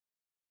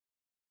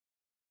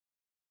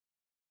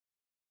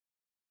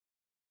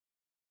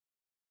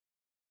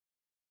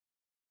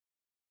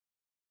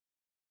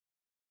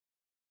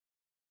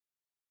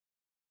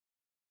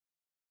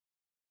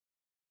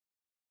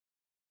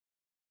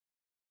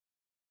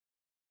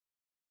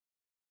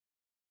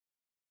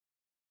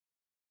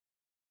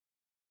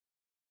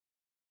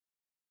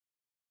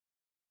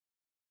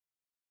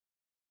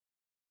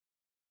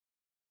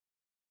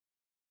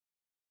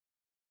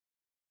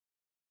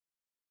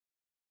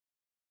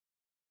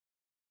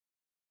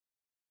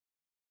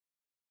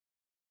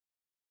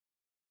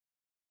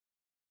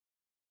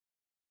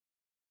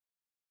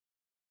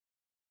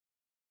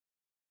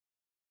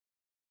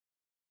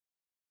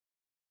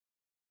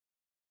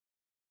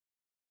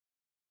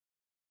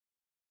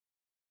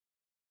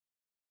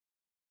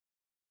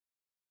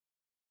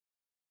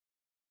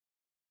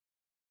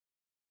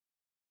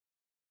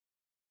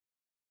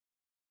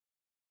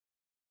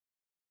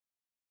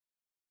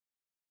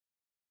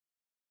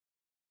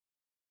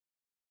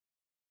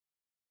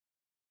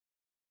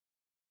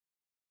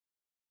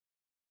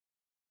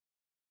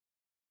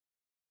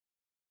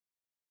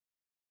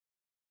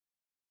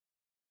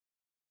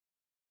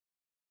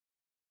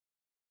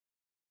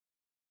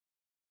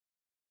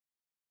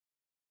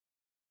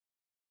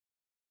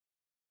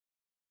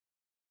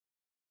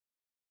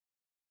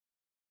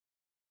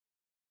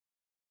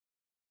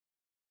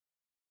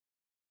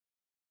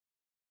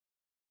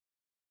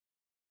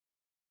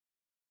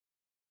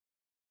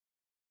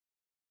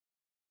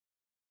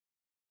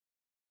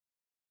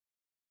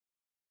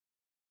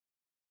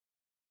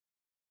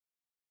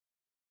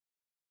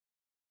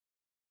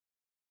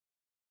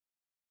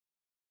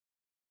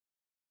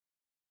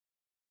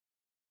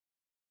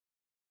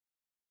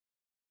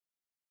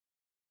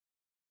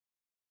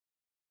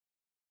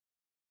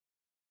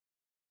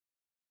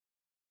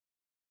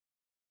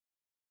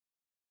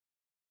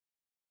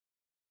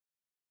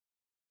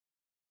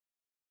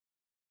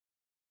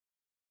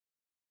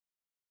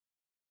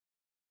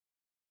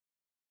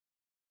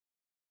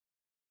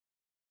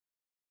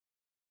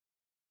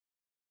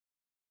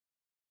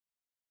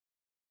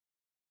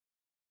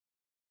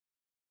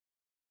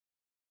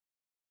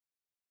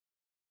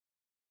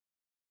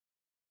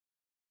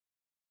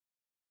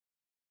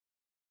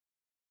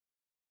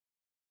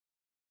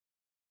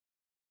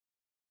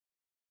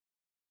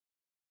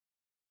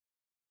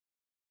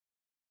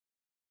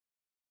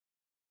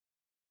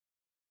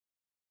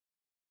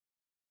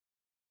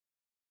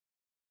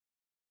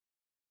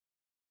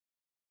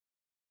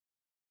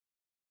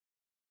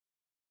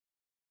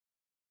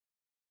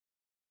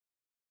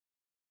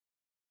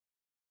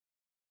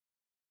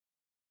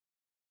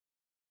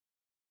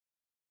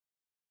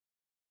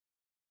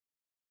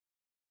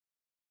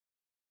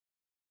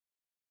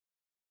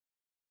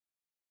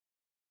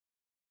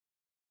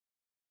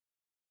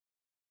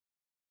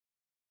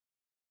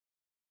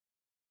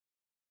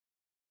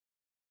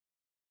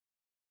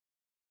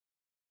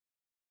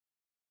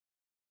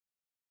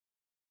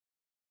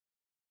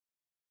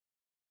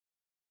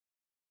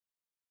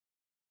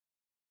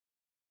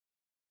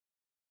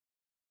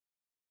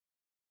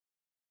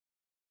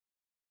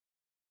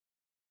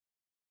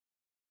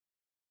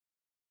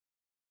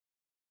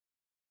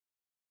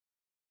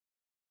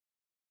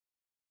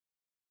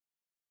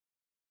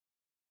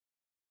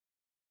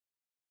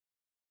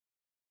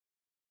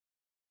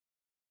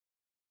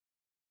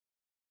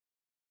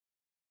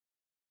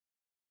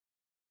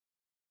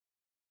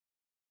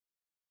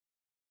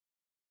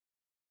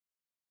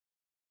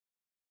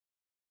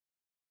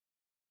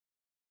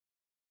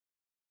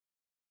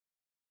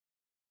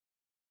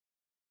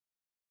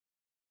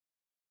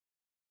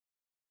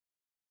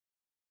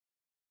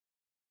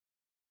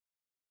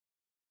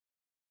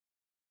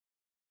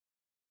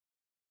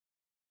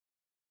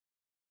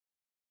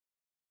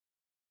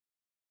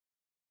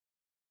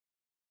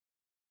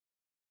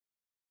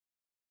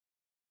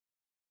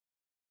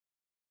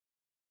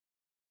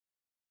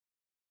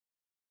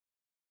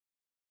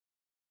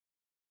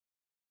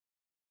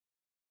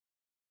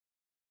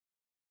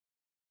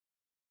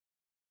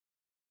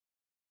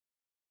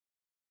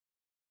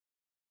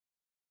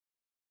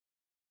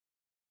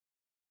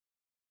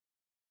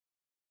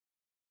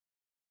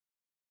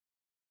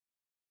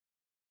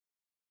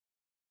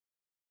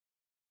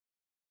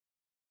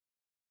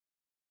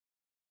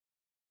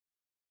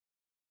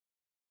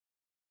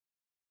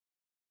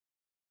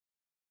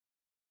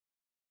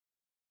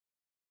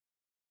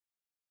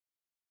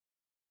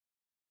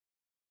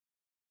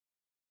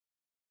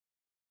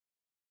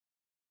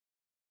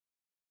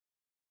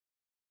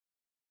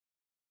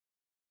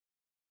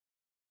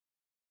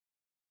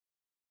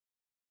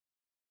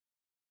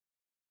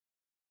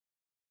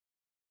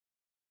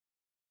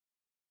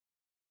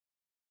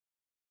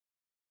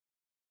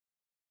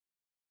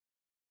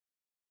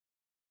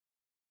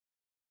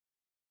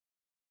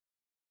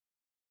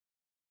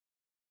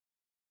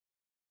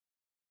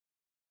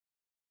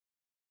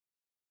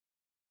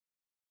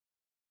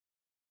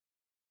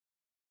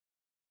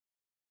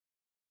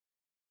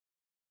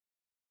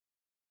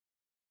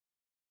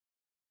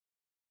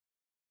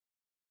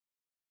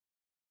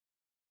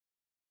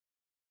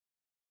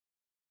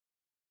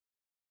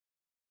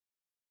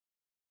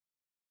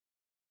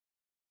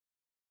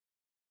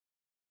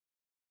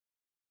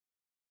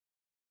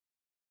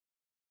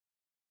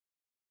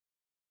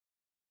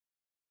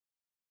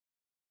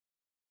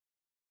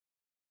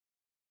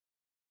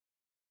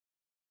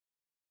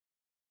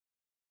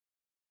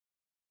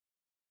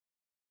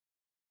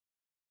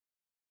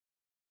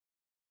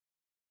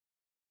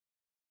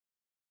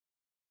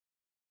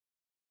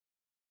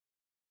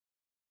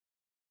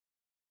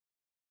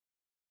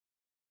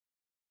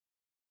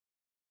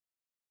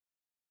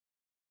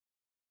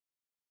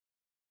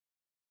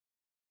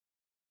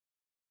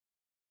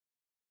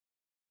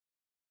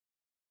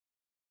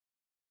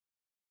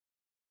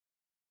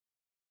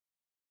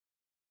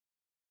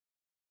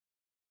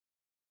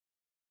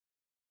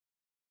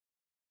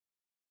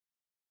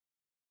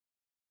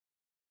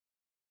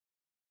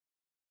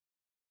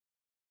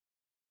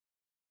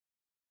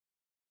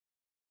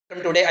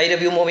Today I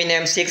review movie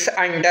name 6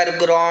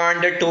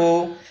 Underground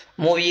 2.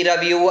 Movie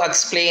review,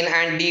 explain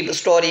and deep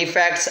story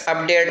facts.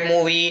 Update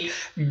movie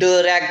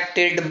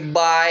directed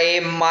by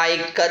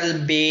Michael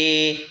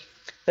Bay,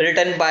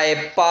 written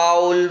by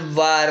Paul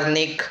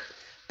Warnick,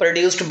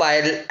 produced by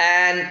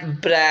Anne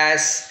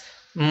Brass,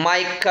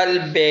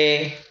 Michael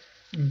Bay,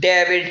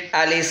 David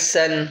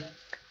Allison,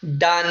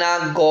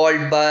 Dana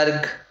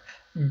Goldberg,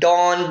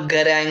 Don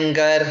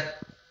Granger,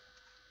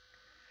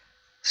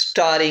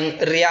 starring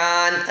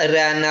Ryan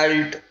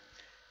Reynolds,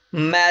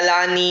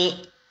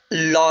 Melanie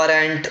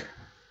Laurent,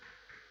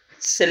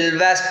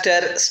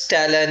 Sylvester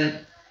Stallone,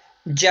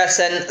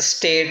 Jason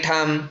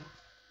Statham,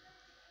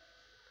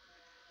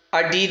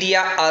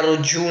 Aditya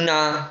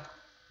Arjuna,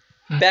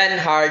 Ben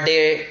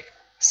Hardy,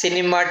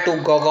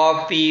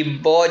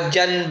 cinematography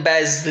Bojan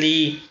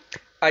Bazley,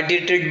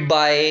 edited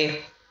by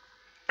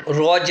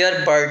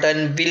Roger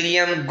Burton,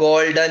 William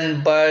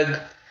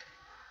Goldenberg,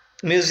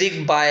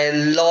 music by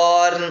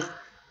Lorne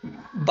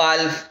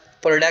Ball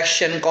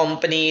Production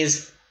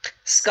Companies,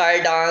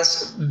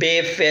 Skydance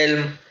Bay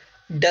Film,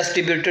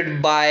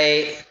 distributed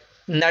by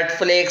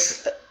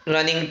Netflix,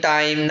 running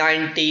time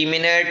 90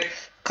 minutes,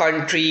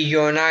 country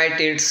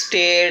United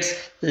States,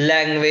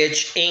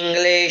 language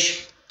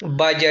English,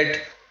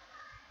 budget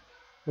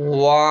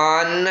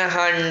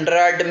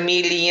 $100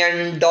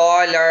 million.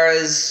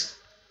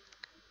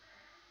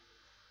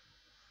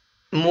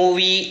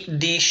 Movie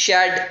The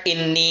Shed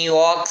in New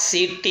York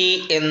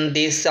City in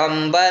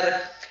December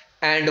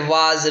and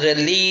was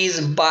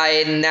released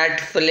by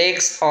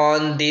Netflix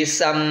on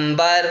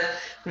December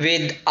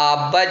with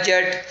a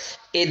budget.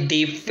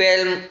 The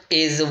film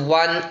is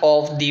one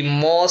of the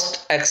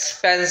most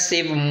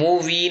expensive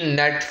movie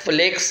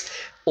Netflix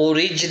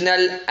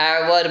original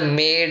ever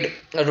made.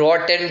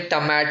 Rotten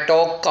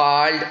Tomato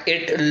called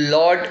it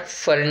Lord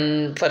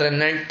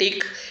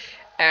Frenetic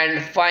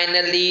and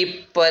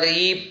finally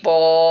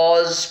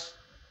preposterous.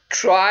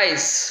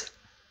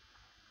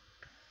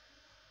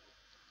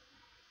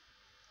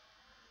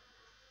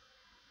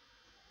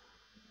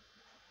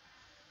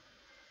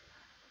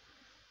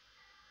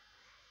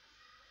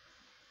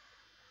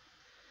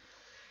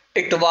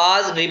 It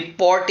was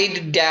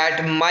reported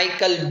that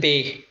Michael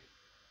Bay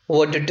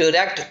would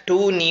direct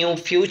 2 new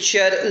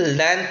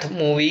feature-length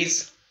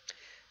movies,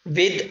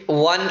 with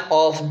one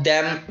of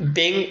them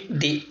being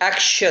the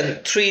action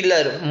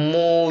thriller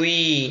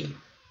movie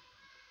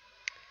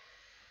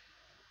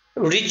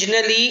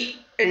originally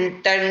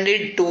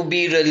intended to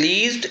be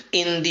released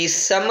in the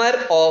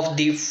summer of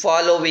the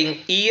following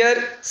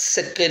year.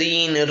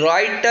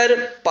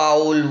 Screenwriter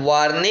Paul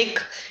Warnick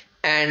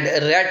and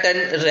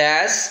Reynolds,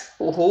 Rass,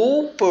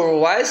 who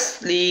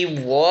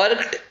previously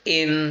worked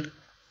in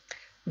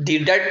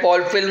the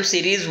Deadpool film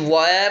series,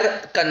 were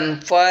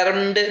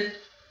confirmed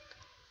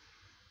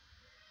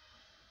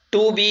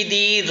to be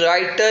the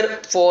writer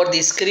for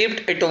the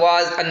script. It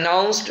was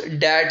announced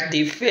that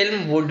the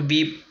film would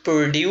be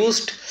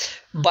produced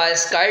by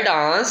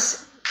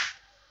Skydance.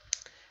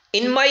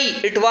 In May,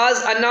 it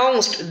was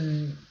announced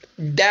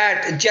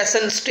that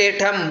Jason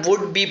Statham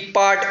would be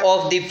part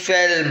of the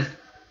film.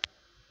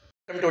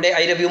 Today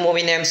I review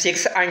movie name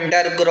 6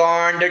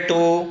 Underground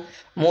 2.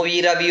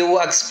 Movie review,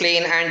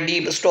 explain and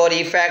deep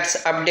story facts.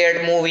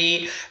 Update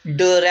movie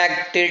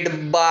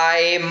directed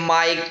by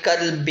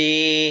Michael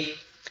Bay,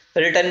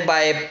 written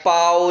by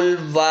Paul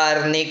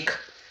Warnick,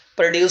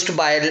 produced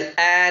by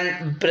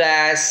Anne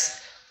Brass,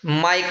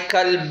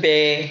 Michael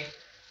Bay,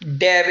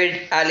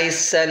 David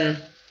Allison,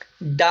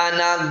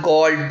 Dana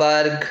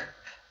Goldberg,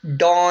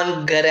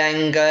 Don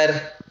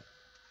Granger,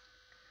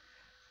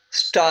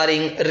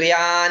 starring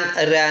Ryan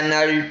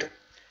Reynolds,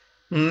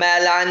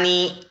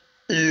 Melanie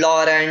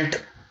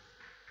Laurent,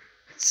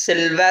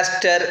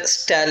 Sylvester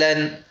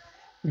Stallone,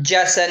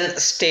 Jason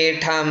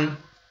Statham,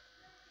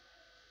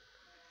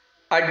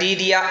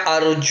 Aditya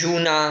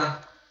Arjuna,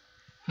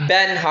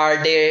 Ben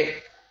Hardy,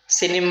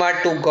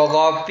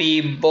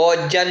 cinematography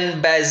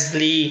Bojan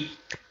Bazley,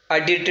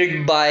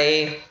 edited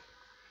by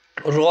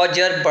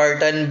Roger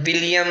Burton,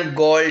 William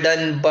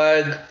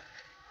Goldenberg,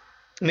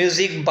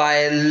 music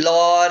by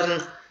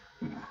Lorne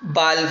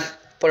Ball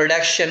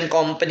Production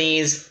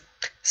Companies,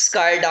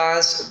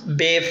 Skydance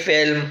Bay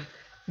Film,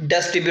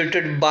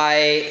 distributed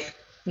by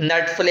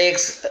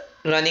Netflix,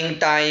 running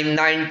time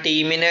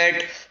 90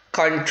 minutes,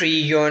 country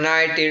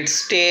United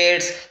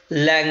States,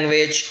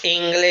 language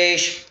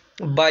English,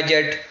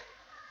 budget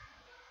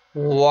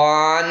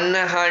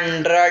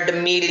 $100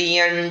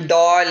 million.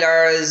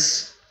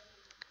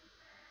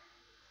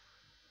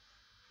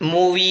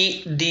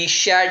 Movie The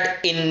Shed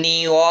in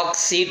New York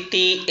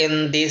City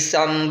in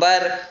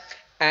December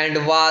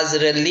and was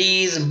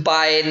released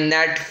by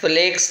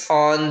Netflix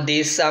on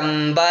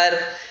December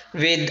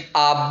with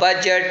a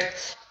budget.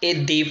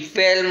 The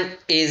film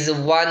is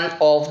one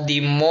of the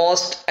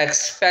most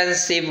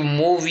expensive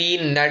movie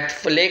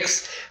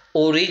Netflix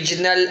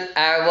original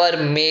ever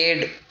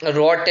made.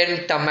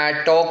 Rotten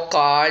Tomato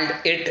called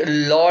it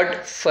Lord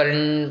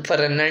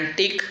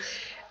Frenetic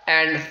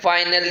and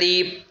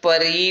finally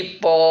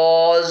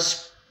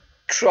preposterous.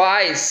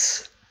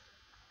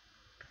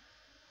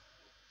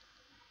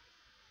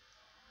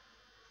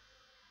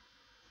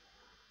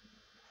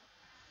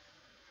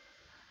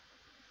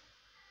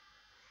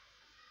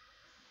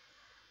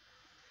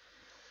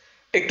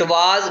 It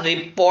was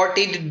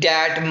reported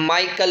that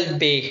Michael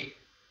Bay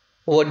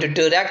would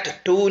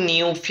direct two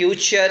new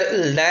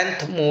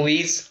feature-length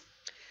movies,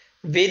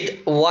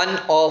 with one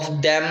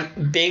of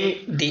them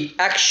being the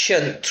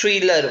action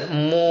thriller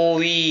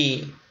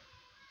movie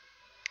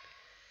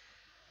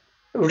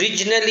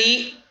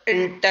originally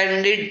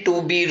intended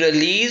to be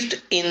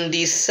released in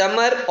the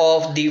summer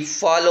of the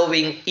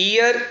following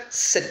year.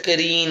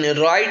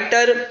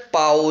 Screenwriter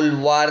Paul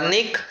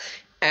Wernick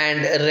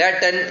and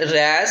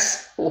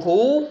Reynolds,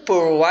 who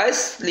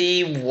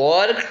previously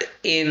worked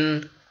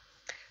in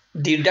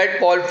the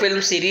Deadpool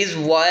film series,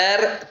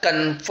 were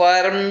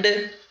confirmed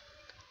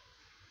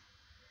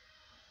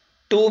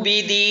to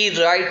be the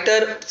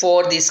writer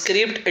for the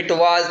script. It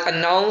was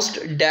announced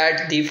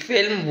that the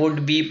film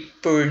would be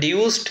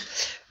produced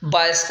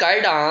by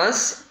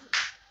Skydance.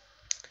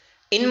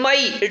 In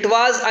May, it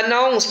was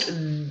announced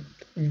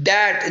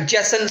that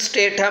Jason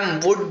Statham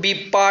would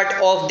be part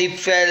of the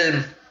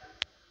film.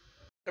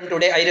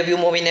 Today I review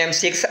movie name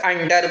 6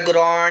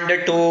 Underground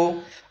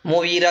 2.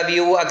 Movie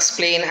review,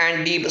 explain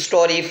and deep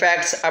story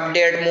facts,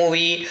 update.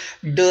 Movie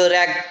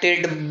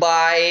directed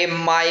by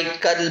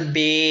Michael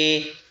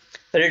Bay,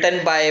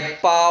 written by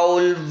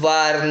Paul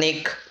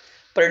Wernick,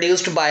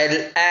 produced by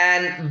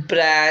Anne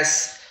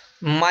Brass,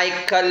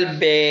 Michael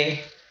Bay,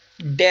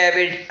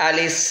 David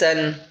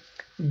Allison,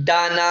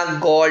 Dana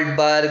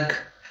Goldberg,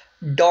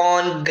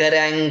 Don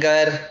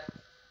Granger,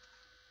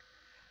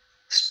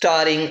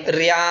 starring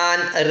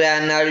Ryan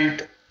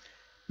Reynolds,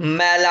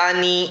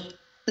 Melanie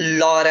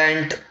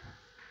Laurent,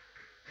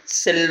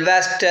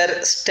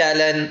 Sylvester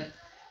Stallone,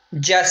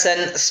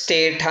 Jason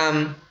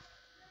Statham,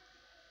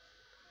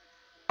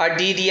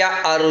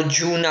 Aditya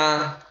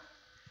Arjuna,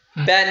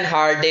 Ben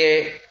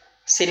Hardy,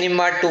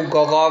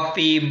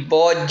 cinematography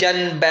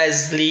Bojan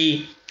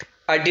Bazley,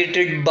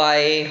 edited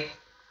by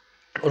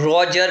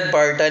Roger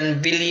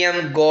Burton,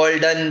 William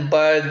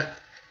Goldenberg,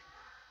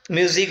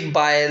 music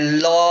by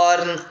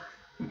Lorne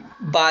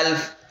Ball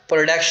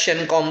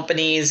Production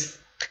Companies,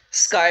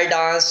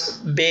 Skydance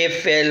Bay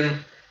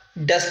Film,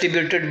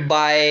 distributed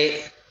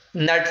by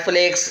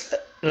Netflix,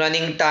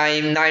 running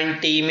time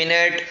 90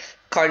 minutes,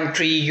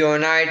 country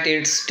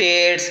United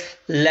States,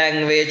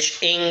 language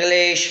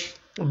English,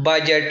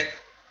 budget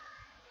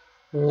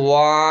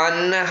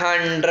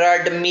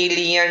 $100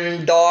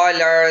 million.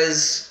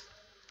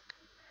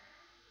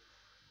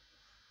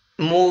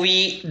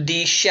 Movie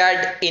The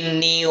Shed in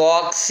New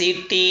York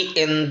City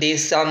in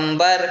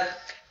December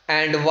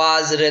and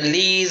was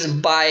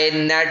released by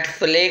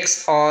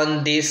Netflix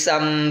on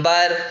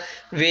December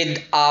with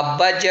a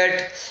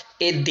budget.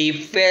 The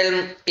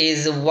film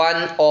is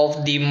one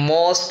of the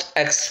most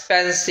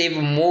expensive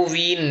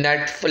movie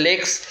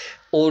Netflix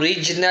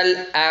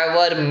original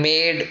ever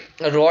made.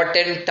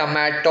 Rotten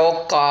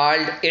Tomato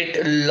called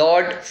it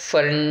loud,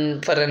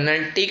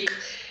 frenetic,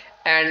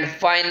 and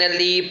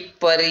finally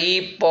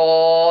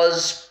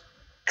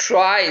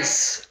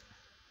preposterous.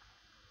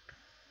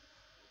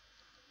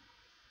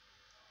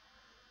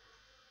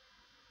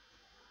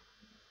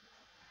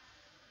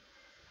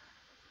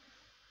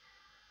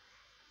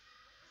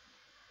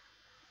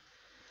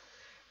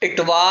 It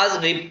was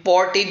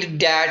reported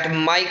that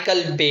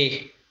Michael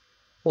Bay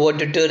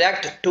would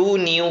direct two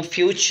new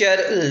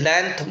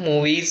feature-length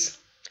movies,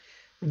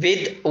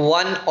 with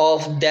one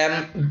of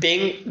them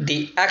being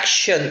the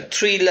action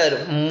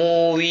thriller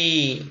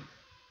movie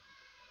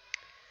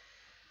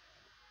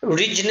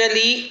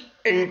originally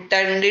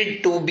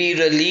intended to be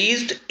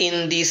released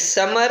in the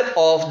summer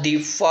of the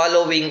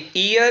following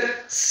year.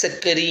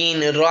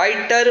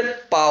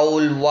 Screenwriter Paul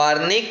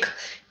Wernick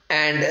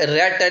and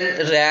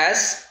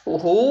Reynolds,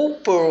 who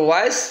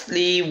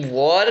previously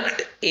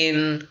worked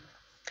in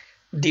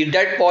the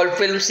Deadpool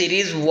film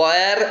series,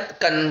 were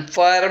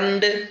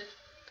confirmed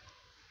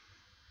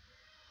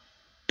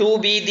to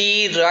be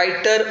the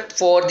writer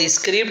for the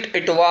script.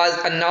 It was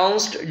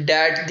announced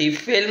that the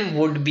film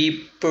would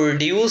be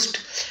produced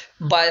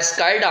by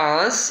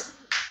Skydance.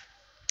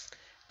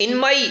 In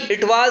May,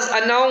 it was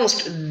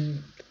announced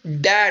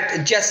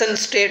that Jason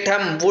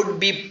Statham would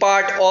be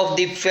part of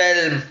the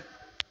film.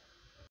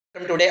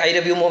 Today I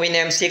review movie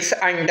name 6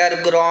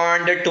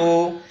 Underground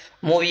 2.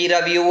 Movie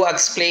review,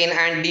 explain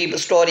and deep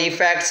story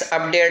facts,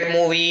 update.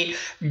 Movie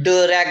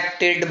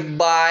directed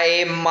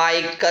by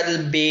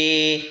Michael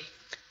Bay,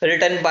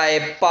 written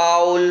by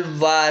Paul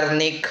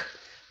Wernick,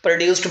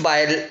 produced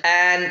by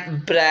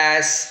Anne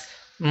Brass,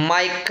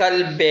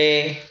 Michael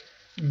Bay,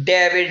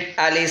 David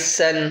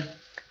Allison,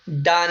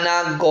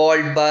 Dana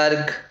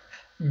Goldberg,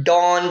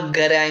 Don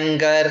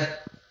Granger,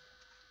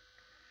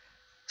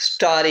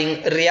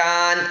 starring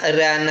Ryan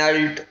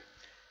Reynolds,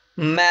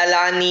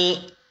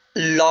 Melanie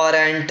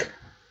Laurent,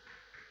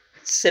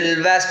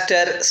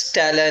 Sylvester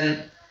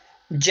Stallone,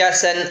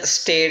 Jason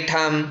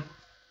Statham,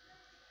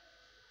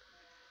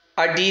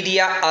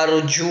 Aditya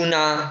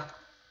Arjuna,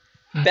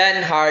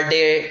 Ben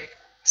Hardy,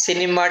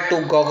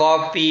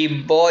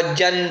 cinematography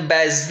Bojan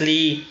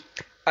Bazley,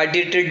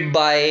 edited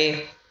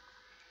by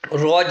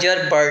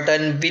Roger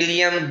Burton,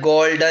 William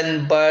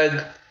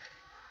Goldenberg,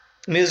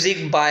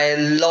 music by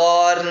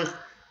Lorne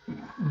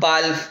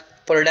Ball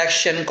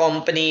production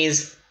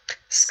companies,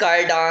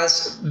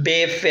 Skydance,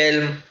 Bay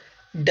Film,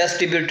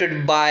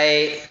 distributed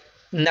by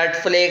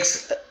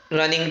Netflix,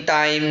 running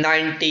time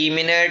 90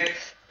 minutes,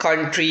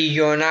 country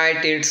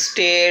United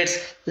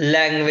States,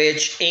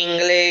 language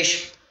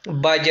English,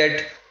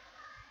 budget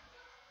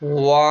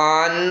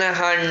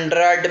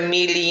 $100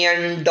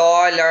 million.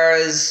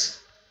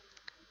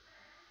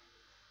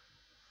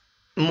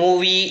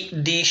 Movie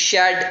The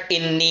Shed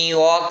in New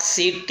York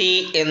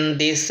City in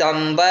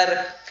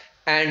December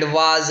and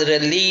was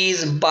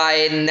released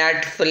by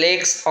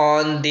Netflix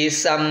on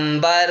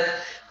December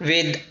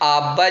with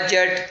a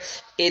budget.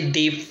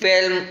 The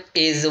film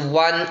is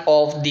one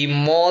of the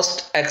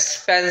most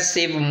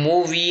expensive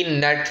movie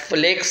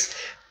Netflix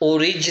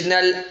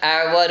original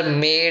ever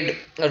made.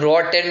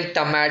 Rotten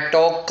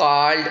Tomato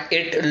called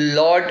it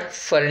Lord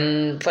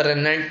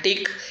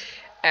Frenetic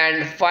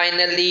and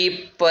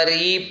finally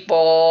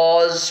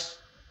preposterous.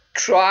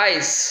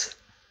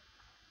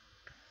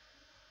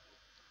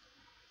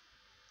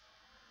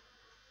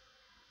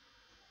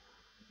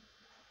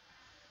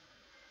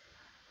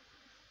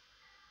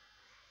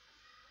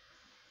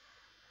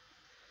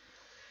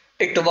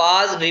 It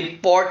was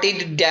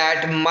reported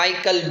that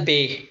Michael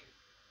Bay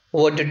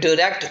would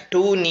direct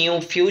two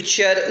new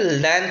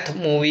feature-length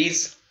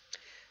movies,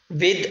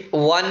 with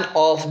one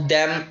of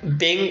them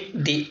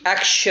being the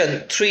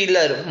action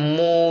thriller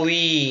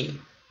movie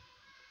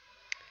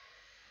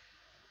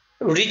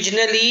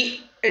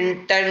originally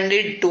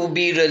intended to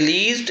be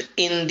released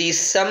in the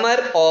summer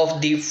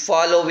of the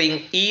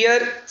following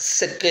year.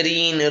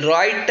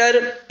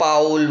 Screenwriter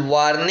Paul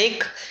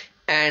Wernick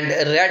and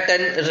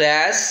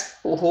Reynolds,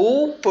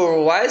 who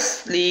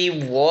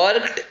previously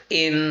worked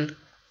in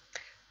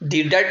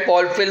the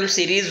Deadpool film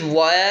series,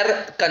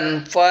 were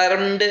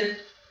confirmed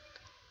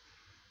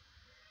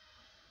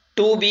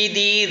to be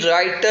the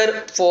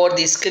writer for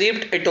the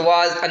script. It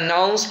was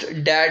announced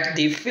that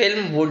the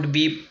film would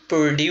be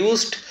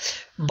produced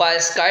by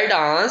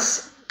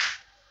Skydance.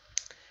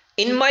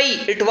 In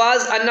May, it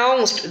was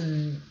announced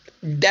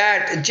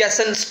that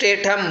Jason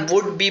Statham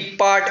would be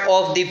part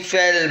of the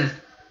film.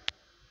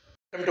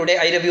 Today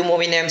I review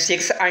movie named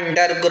 6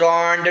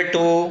 Underground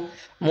 2.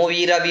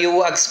 Movie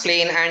review,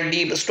 explain and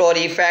deep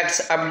story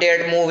facts,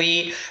 update.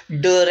 Movie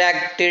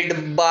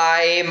directed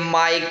by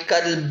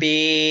Michael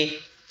Bay,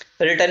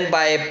 written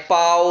by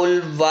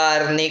Paul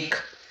Wernick,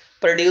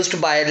 produced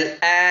by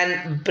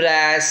Anne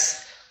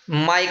Brass,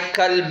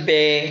 Michael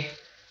Bay,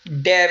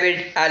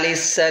 David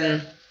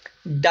Ellison,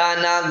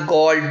 Dana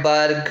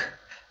Goldberg,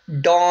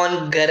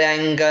 Don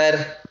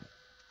Granger,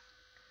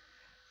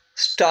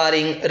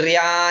 starring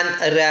Ryan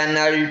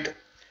Reynolds,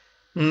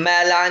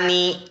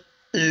 Melanie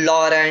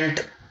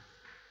Laurent,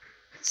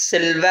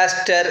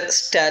 Sylvester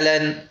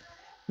Stallone,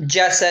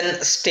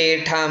 Jason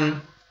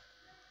Statham,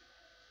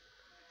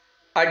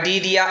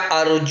 Aditya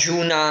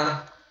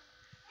Arjuna,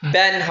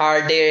 Ben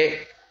Hardy,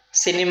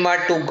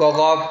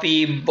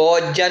 cinematography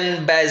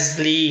Bojan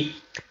Bazley,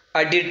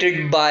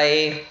 edited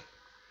by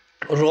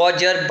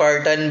Roger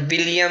Burton,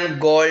 William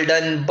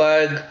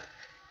Goldenberg,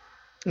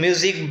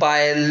 music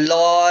by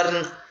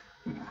Lorne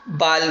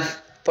Ball,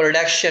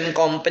 production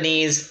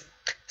companies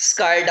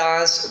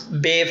Skydance,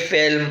 Bay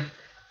Film,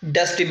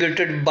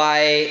 distributed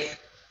by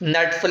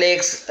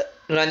Netflix,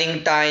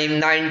 running time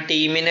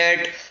 90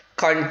 minutes,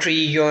 country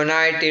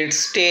United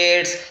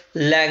States,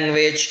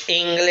 language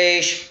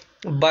English,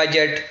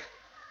 budget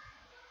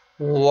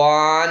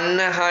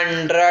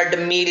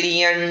 $100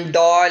 million.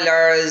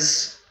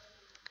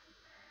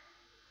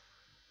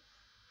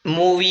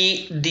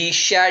 Movie The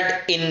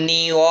Shed in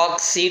New York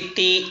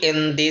City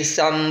in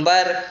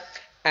December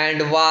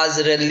and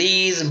was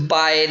released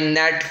by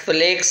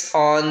Netflix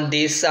on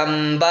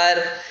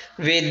December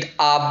with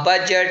a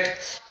budget.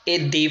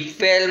 The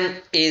film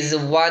is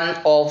one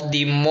of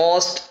the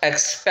most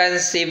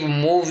expensive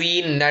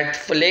movie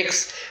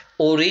Netflix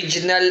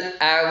original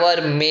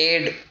ever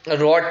made.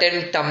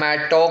 Rotten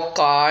Tomato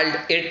called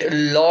it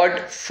Lord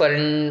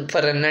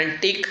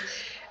Frenetic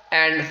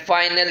and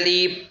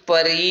finally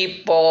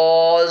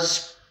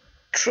preposterous.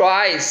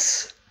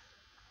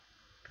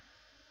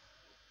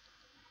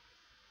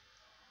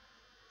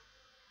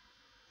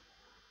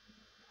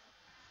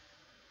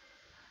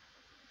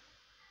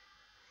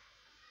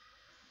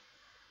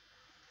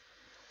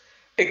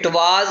 It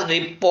was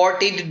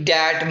reported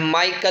that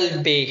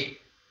Michael Bay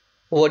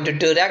would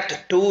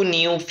direct two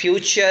new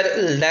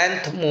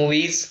feature-length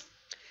movies,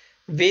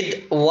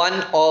 with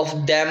one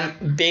of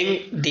them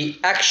being the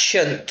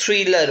action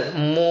thriller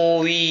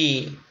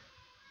movie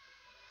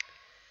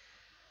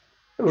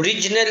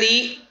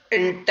originally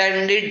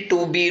intended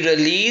to be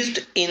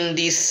released in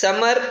the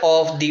summer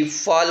of the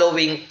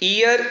following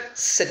year.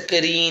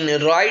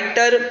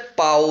 Screenwriter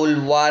Paul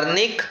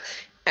Wernick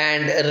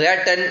and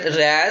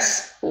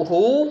Reynolds,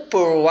 who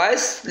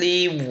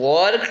previously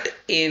worked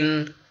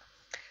in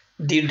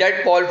the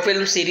Deadpool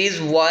film series,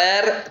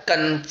 were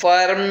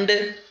confirmed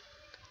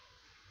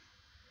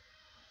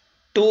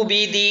to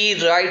be the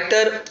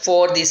writer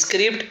for the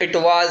script. It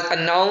was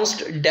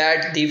announced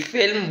that the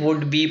film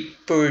would be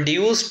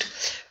produced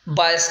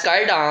by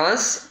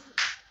Skydance.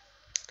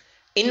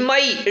 In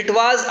May, it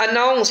was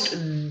announced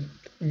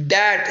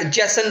that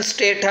Jason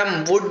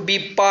Statham would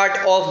be part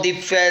of the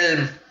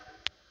film.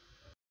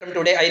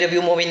 Today I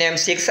review movie name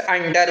 6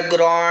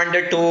 Underground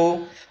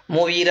 2.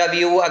 Movie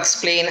review,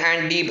 explain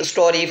and deep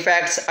story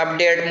facts.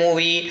 Update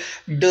movie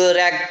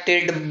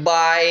directed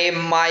by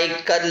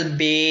Michael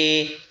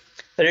Bay,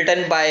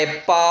 written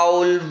by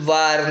Paul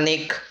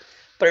Warnick,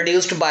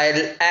 produced by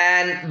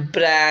Anne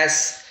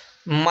Brass,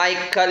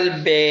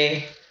 Michael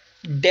Bay,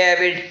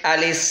 David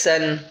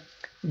Allison,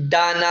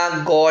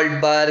 Dana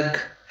Goldberg,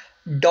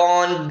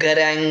 Don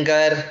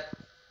Granger,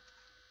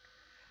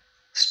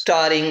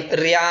 starring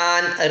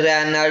Ryan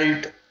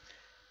Reynolds,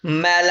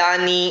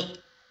 Melanie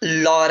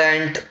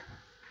Laurent,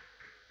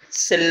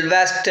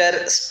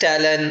 Sylvester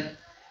Stallone,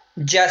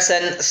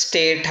 Jason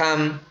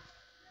Statham,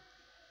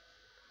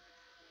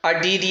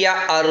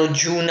 Aditya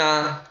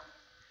Arjuna,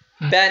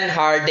 Ben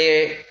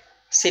Hardy,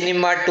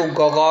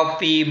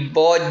 cinematography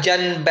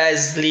Bojan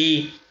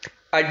Bazley,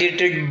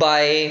 edited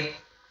by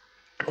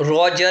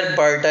Roger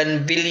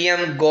Burton,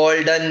 William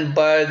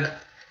Goldenberg,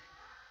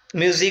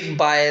 music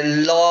by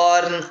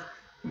Lorne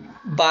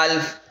Ball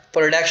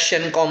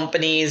Production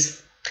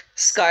Companies,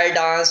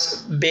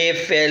 Skydance Bay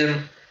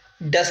Film,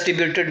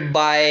 distributed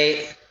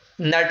by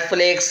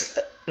Netflix,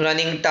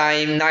 running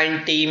time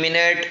 90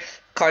 minutes,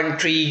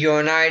 country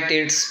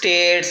United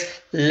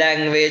States,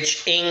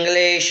 language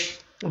English,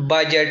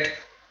 budget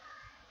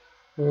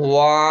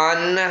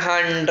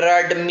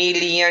 $100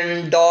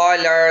 million.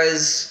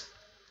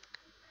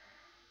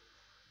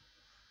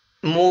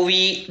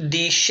 Movie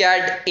The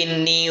Shed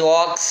in New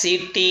York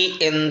City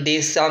in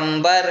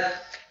December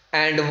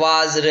and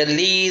was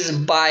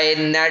released by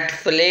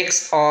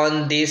Netflix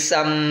on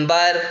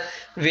December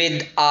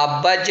with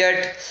a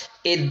budget.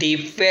 The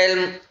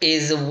film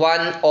is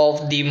one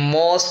of the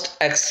most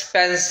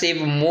expensive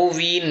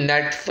movie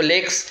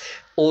Netflix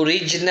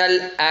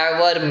original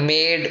ever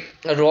made.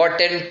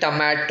 Rotten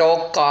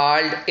Tomato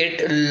called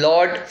it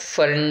Lord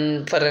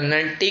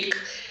Frenetic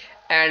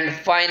and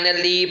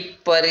finally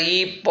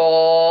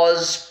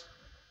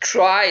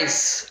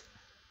preposterous.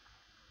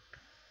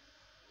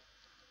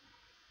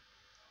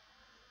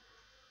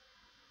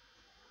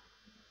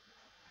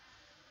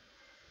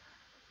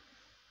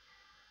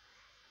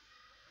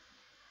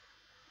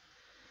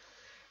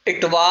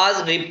 It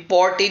was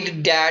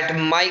reported that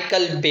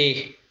Michael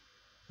Bay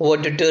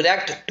would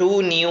direct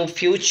 2 new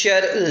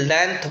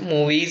feature-length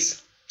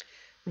movies,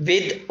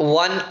 with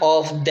one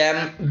of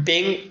them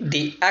being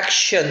the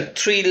action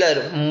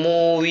thriller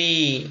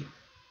movie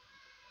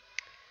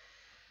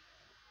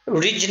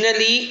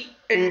originally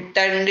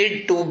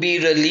intended to be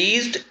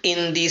released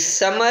in the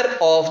summer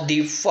of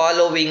the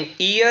following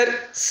year.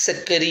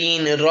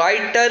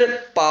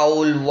 Screenwriter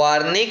Paul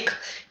Warnick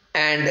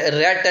and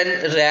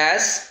Rattan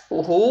Ras,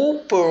 who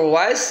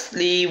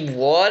previously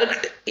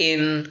worked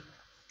in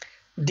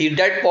the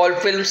Deadpool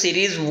film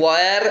series,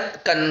 were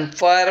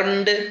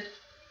confirmed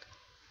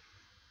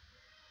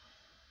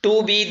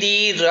to be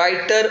the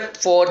writer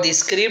for the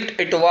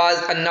script. It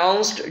was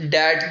announced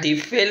that the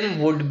film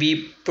would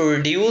be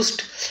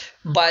produced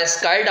by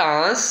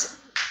Skydance.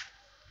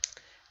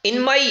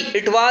 In May,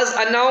 it was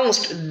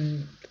announced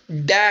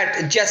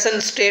that Jason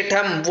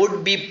Statham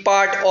would be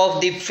part of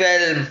the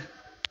film.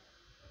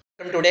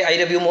 Today I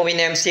review movie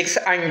name 6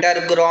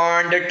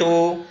 Underground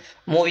 2.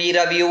 Movie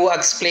review,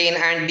 explain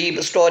and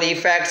deep story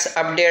facts.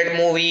 Update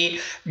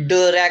movie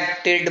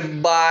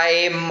directed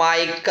by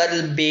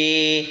Michael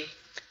Bay,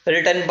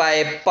 written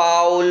by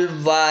Paul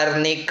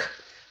Warnick,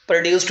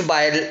 produced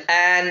by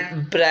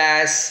Anne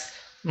Brass,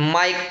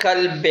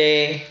 Michael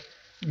Bay,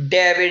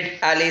 David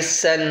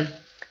Allison,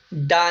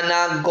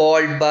 Dana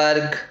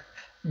Goldberg,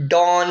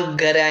 Don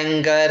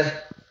Granger,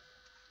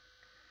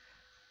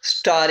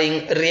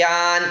 starring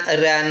Ryan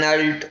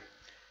Reynolds,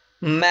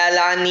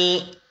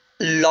 Melanie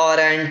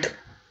Laurent,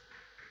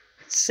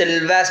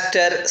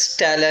 Sylvester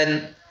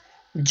Stallone,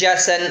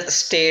 Jason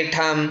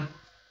Statham,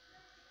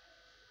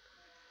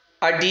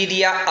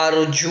 Aditya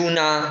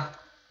Arjuna,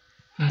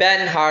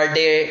 Ben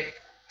Hardy,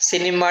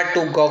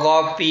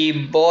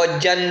 cinematography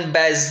Bojan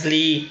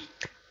Bazley,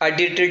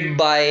 edited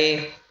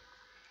by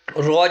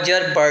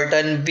Roger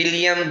Burton,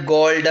 William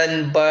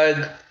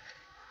Goldenberg,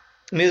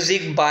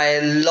 music by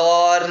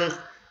Lorne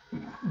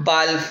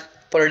Ball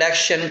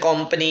Production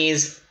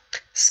Companies,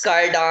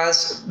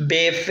 Skydance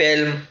Bay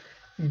Film,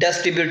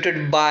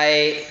 distributed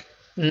by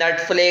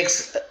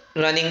Netflix,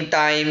 running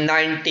time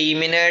 90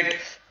 minutes,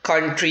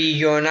 country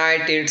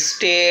United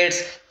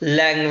States,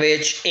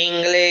 language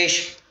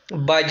English,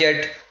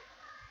 budget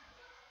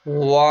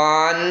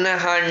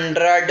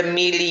 $100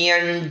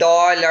 million.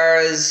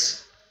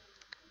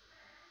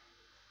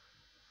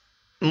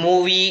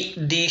 Movie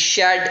The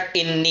Shed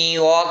in New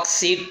York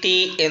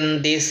City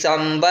in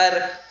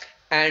December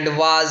and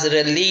was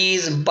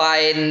released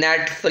by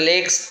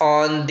Netflix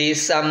on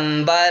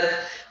December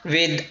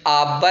with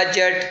a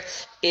budget.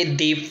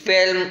 The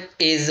film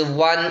is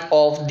one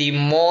of the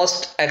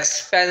most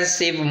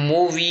expensive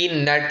movie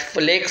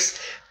Netflix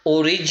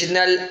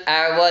original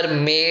ever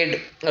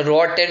made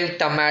Rotten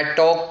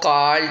Tomato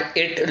called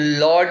it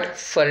Lord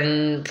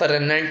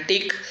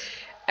Frenetic,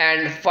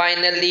 and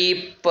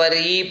finally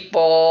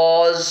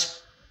preposterous.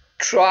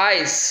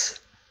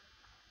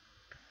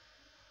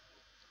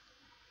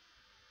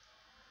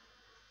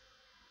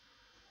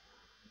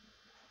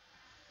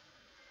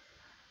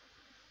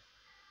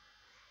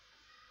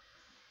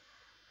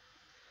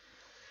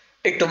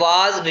 It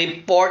was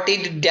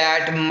reported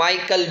that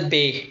Michael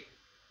Bay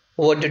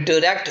would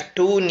direct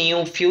two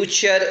new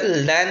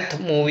feature-length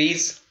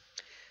movies,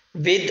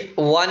 with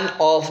one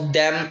of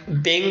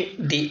them being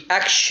the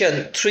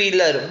action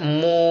thriller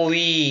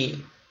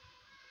movie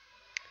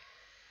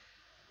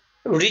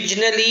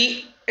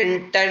originally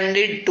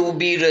intended to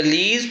be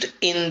released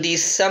in the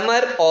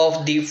summer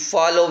of the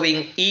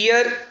following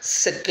year.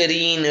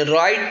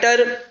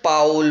 Screenwriter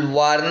Paul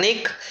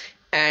Wernick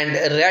and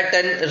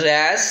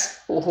Reynolds,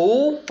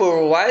 who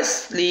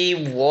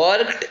previously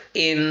worked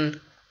in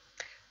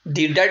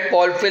the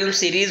Deadpool film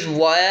series,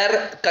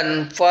 were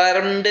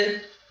confirmed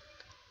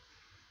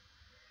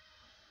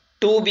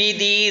to be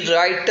the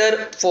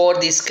writer for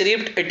the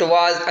script. It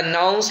was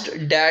announced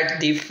that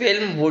the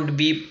film would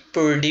be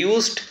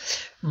produced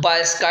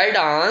by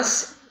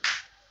Skydance.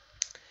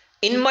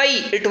 In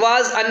May, it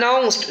was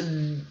announced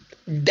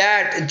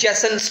that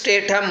Jason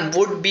Statham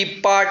would be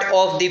part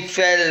of the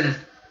film.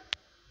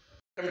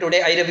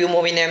 Today I review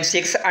movie name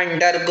 6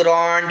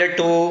 Underground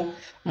 2.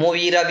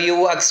 Movie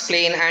review,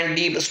 explain and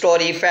deep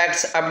story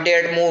facts,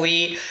 update.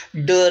 Movie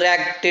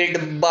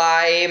directed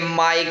by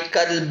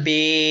Michael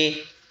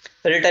Bay,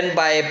 written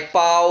by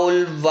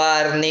Paul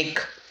Wernick,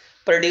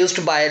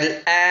 produced by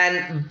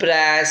Anne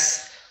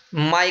Brass,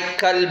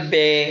 Michael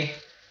Bay,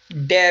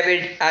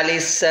 David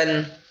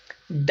Allison,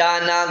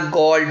 Dana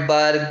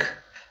Goldberg,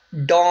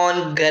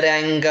 Don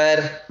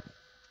Granger,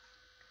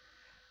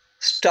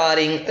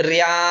 starring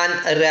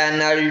Ryan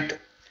Reynolds,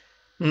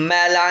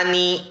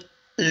 Melanie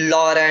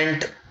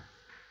Laurent,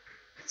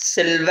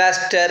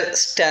 Sylvester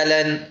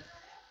Stallone,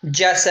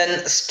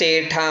 Jason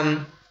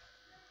Statham,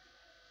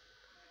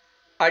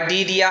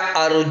 Aditya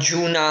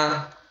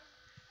Arjuna,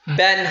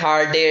 Ben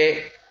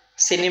Hardy,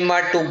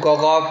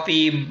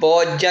 cinematography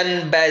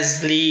Bojan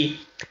Bazley,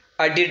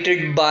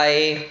 edited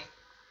by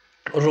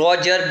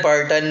Roger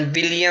Burton,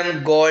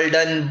 William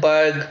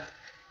Goldenberg,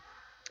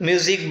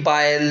 music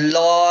by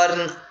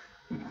Lorne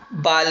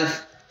Ball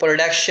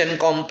Production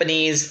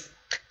Companies,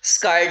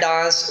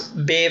 Skydance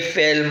Bay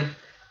Film,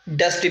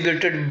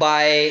 distributed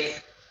by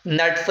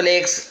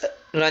Netflix,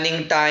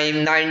 running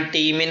time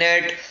 90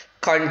 minutes,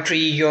 country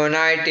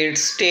United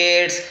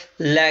States,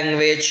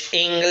 language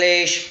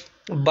English,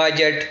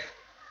 budget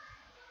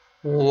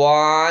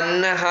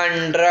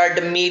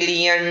 $100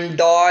 million.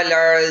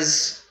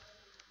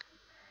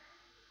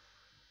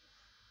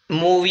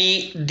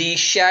 Movie The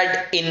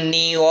Shed in New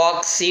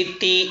York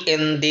City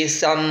in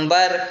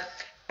December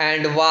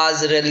and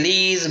was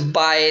released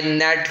by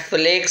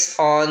Netflix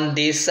on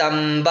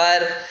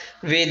December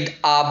with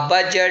a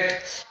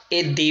budget.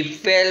 The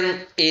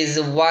film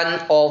is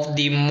one of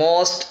the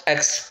most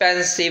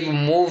expensive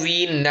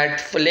movie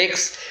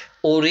Netflix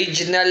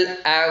original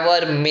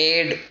ever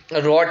made.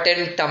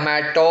 Rotten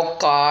Tomato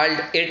called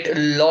it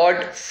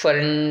Lord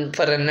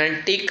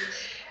Frenetic,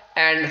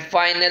 and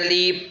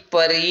finally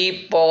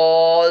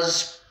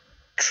preposterous.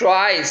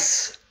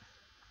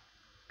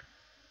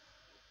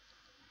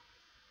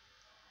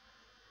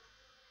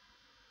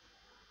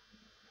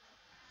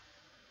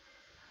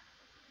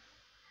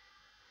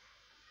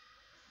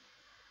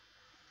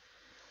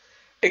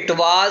 It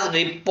was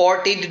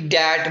reported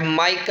that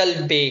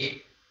Michael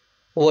Bay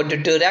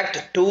would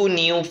direct two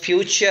new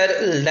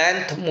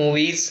feature-length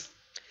movies,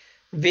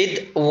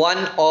 with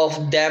one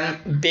of them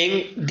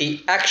being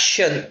the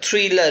action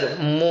thriller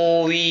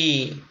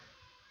movie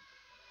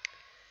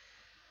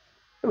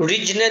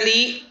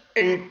originally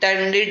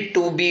intended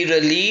to be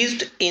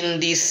released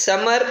in the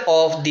summer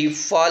of the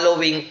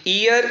following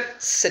year.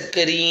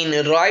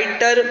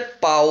 Screenwriter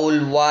Paul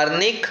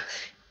Wernick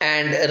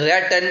and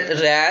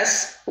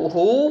Reynolds,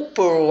 who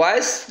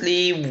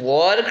previously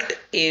worked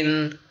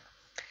in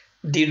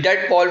the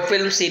Deadpool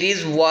film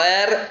series,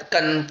 were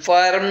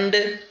confirmed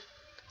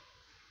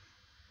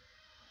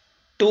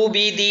to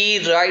be the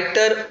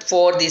writer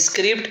for the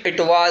script. It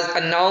was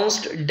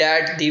announced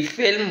that the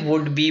film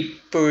would be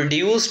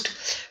produced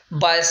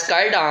by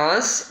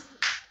Skydance.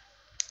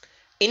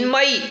 In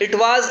May, it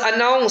was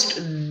announced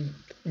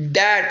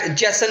that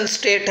Jason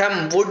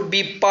Statham would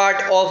be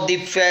part of the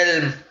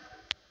film.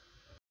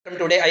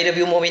 Today I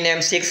review movie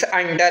name 6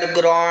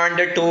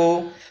 Underground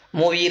 2.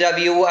 Movie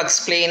review,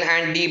 explain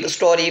and deep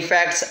story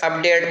facts,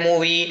 update.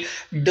 Movie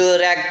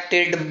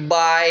directed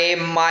by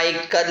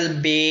Michael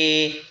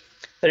Bay,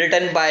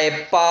 written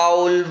by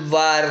Paul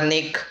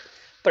Wernick,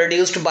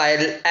 produced by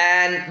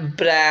Anne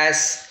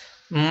Brass,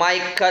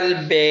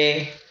 Michael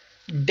Bay,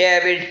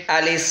 David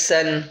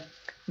Allison,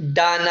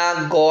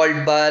 Dana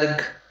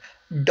Goldberg,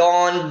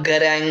 Don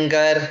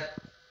Granger,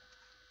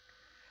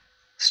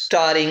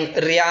 starring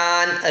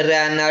Ryan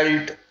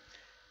Reynolds,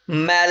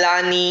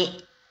 Melanie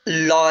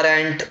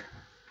Laurent,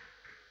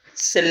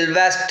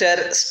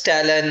 Sylvester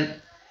Stallone,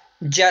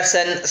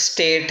 Jason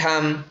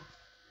Statham,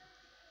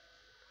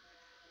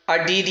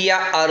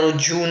 Aditya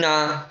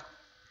Arjuna,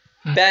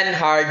 Ben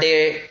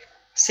Hardy,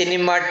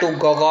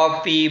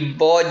 cinematography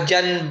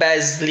Bojan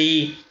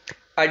Bazley,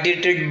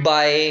 edited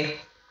by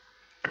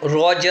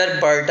Roger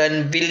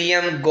Burton,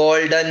 William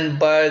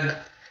Goldenberg,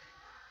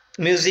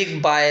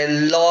 music by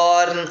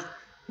Lorne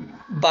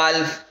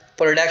Ball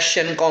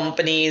Production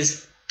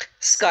Companies,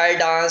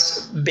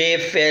 Skydance Bay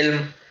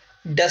Film,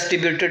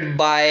 distributed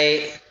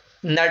by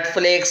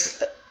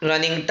Netflix,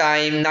 running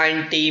time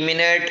 90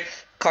 minutes,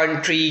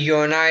 country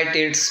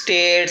United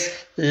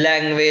States,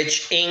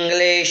 language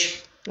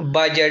English,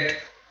 budget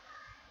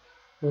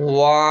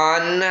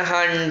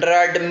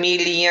 $100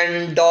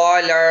 million.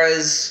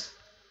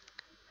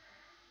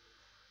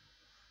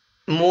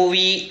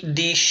 Movie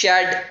The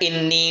Shed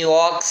in New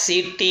York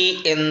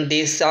City in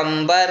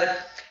December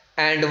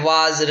and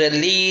was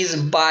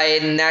released by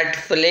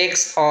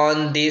Netflix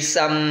on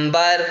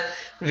December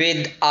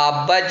with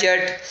a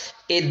budget.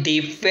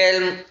 The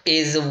film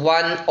is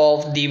one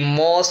of the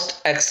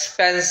most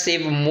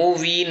expensive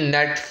movie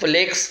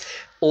Netflix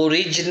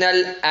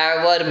original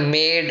ever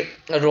made.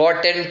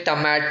 Rotten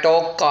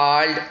Tomato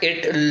called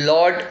it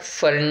Lord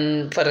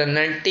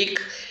Frenetic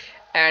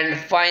and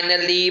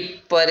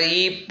finally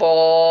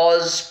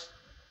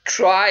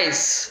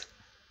preposterous.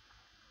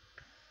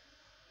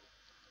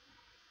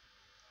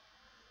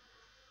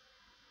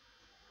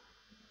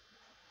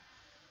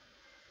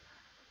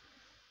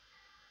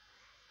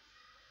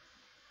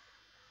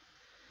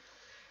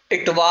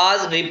 It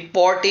was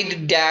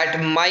reported that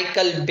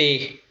Michael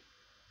Bay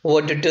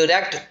would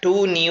direct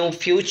two new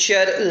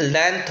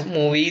feature-length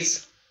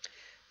movies,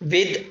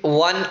 with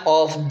one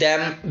of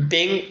them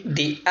being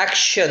the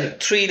action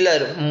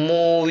thriller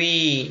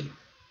movie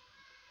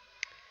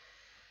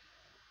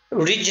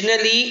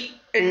originally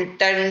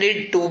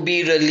intended to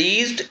be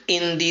released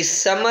in the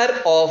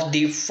summer of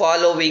the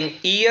following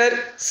year.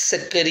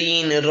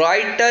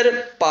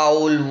 Screenwriter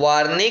Paul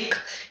Wernick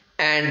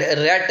and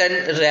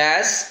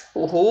Reynolds,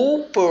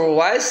 who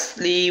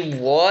previously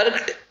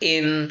worked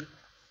in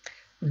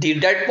the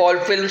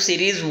Deadpool film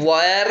series,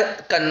 were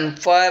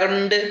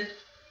confirmed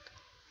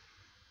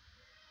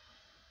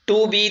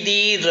to be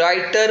the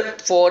writer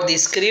for the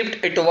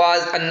script. It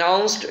was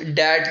announced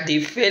that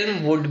the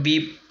film would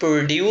be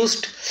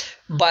produced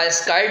by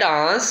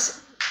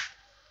Skydance.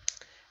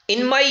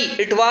 In May,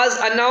 it was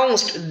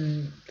announced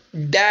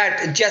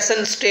that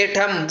Jason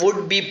Statham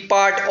would be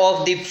part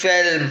of the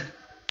film.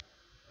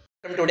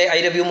 Today I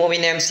review movie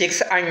named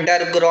 6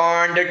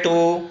 Underground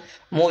 2.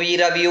 Movie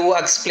review,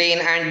 explain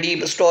and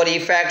deep story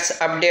facts,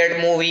 update.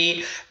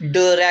 Movie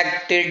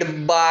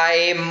directed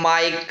by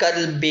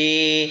Michael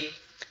Bay,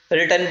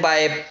 written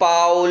by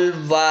Paul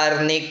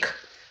Wernick,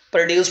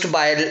 produced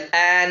by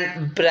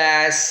Anne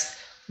Brass,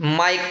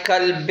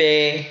 Michael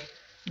Bay,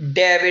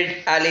 David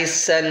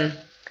Ellison,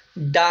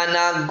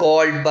 Dana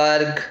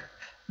Goldberg,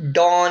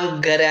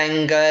 Don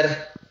Granger,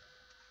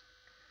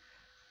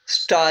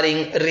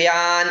 starring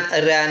Ryan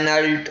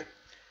Reynolds,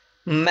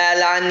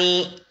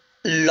 Melanie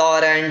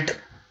Laurent,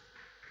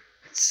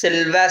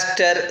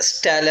 Sylvester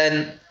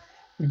Stallone,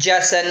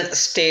 Jason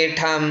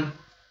Statham,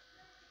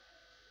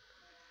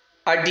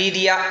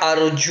 Aditya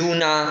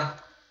Arjuna,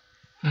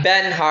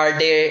 Ben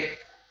Hardy,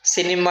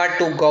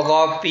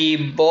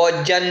 cinematography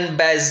Bojan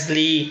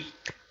Bazley,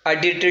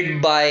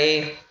 edited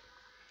by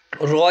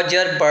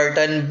Roger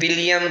Burton,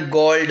 William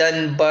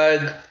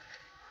Goldenberg,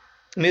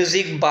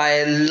 music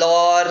by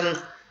Lorne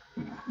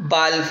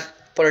Ball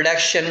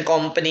Production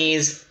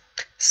Companies,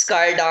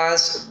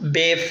 Skydance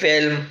Bay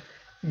Film,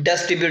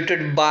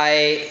 distributed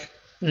by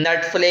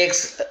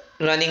Netflix,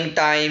 running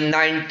time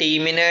 90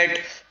 minutes,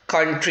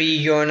 country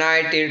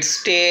United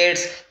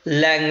States,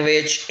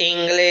 language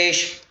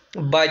English,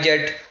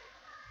 budget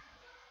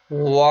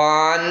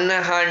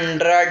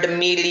 $100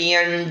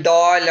 million.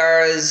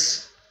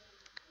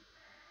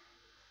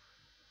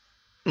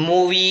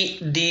 Movie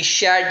The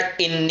Shed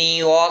in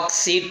New York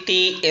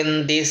City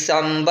in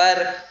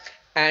December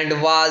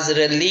and was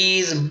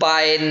released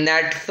by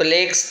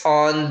Netflix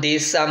on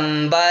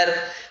December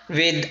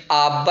with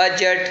a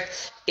budget.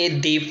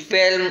 The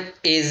film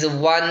is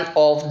one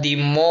of the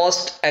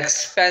most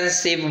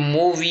expensive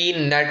movie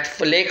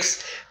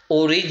Netflix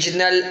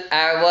original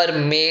ever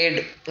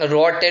made.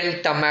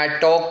 Rotten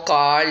Tomato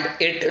called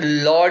it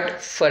Lord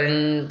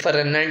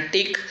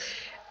Frenetic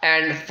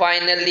and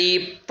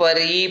finally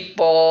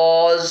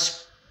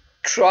preposterous.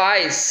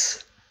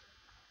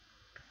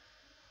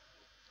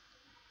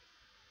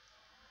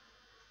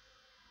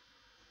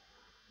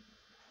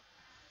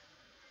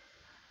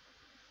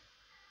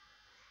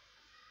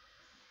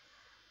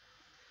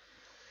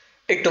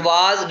 It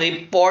was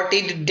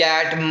reported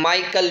that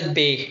Michael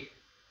Bay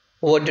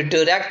would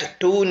direct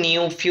two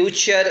new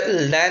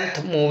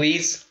feature-length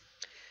movies,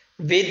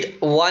 with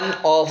one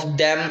of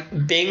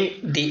them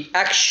being the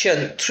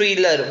action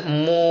thriller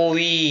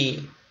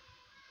movie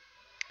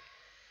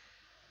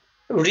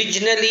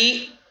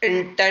originally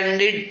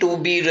intended to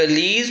be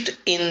released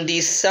in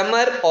the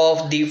summer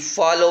of the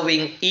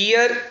following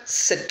year.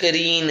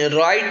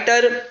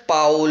 Screenwriter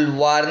Paul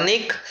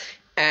Wernick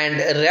and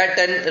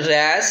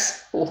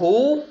Reynolds,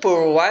 who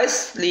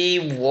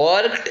previously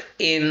worked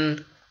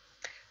in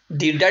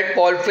the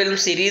Deadpool film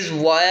series,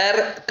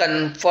 were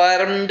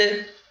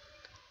confirmed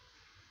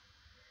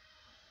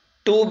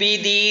to be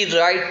the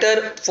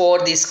writer for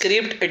the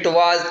script. It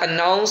was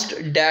announced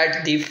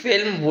that the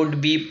film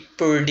would be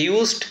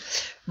produced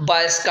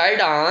by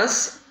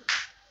Skydance.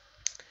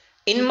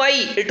 In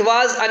May, it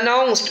was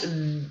announced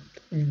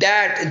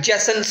that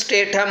Jason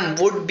Statham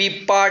would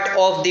be part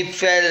of the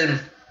film.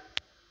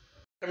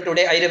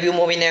 Today I review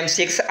movie name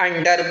 6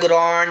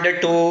 Underground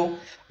 2.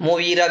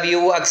 Movie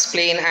review,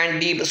 explain and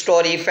deep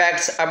story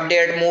facts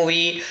update.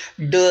 Movie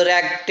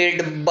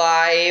directed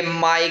by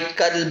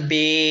Michael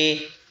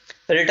Bay,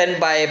 written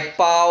by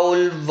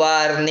Paul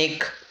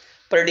Wernick,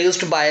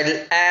 produced by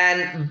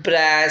Anne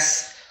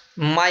Brass,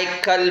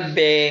 Michael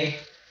Bay,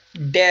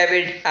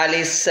 David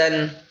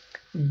Ellison,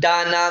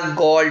 Dana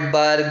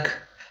Goldberg,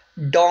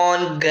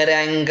 Don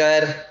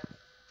Granger,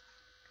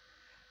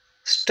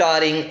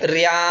 starring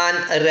Ryan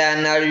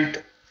Reynolds,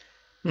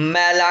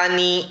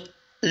 Melanie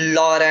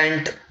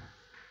Laurent,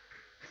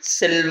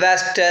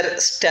 Sylvester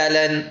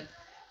Stallone,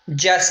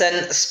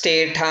 Jason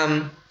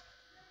Statham,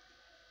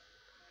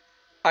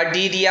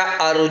 Aditya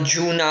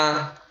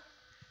Arjuna,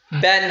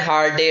 Ben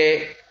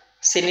Hardy,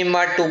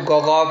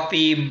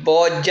 cinematography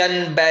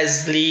Bojan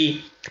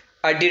Bazley,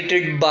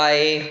 edited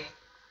by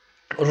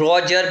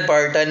Roger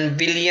Burton,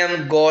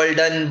 William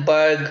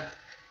Goldenberg,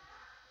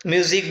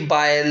 music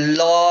by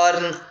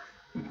Lorne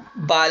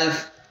Ball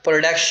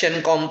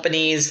Production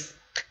Companies,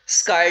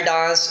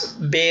 Skydance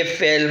Bay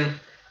Film,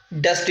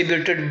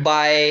 distributed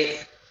by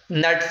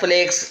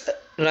Netflix,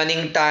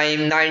 running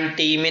time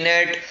 90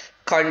 minutes,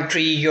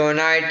 country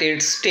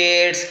United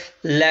States,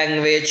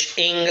 language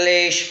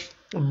English,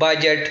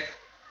 budget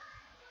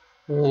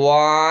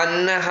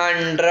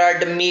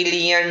 $100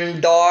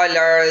 million.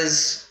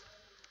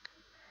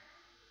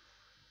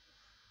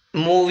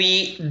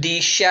 Movie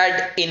The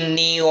Shed in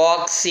New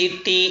York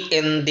City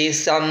in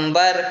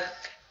December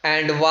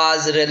and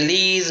was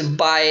released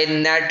by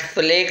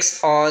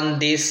Netflix on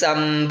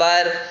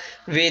December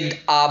with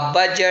a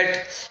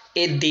budget.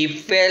 The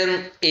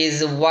film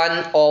is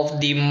one of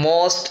the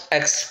most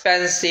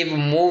expensive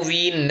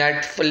movie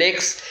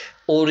Netflix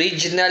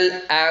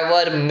original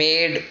ever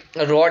made.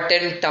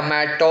 Rotten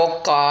Tomato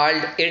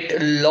called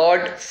it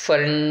Lord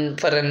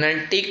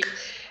Frenetic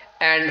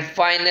and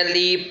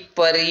finally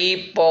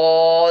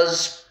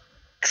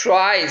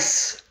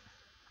preposterous.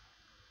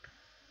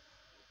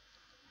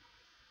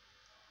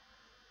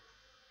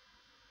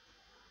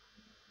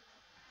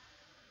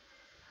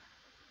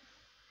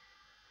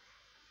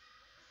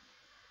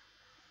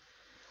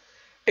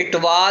 It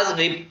was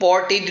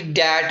reported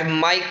that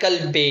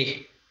Michael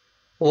Bay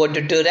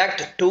would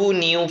direct 2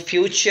 new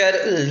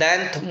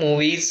feature-length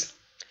movies,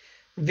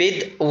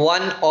 with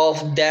one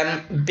of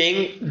them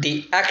being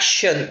the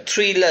action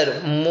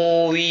thriller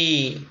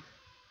movie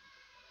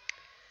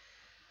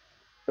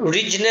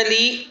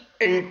originally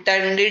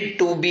intended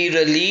to be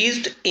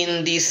released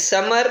in the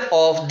summer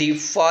of the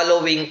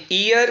following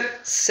year.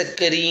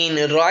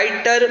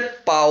 Screenwriter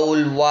Paul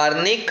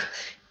Wernick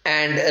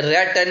and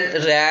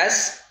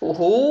Reynolds,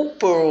 who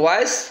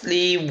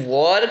previously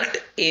worked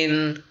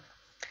in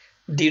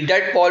the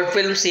Deadpool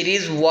film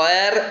series,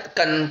 were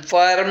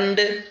confirmed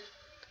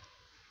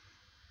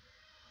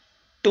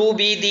to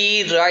be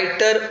the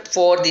writer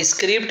for the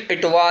script.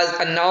 It was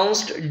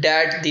announced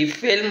that the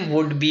film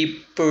would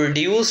be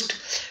produced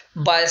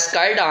by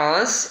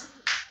Skydance.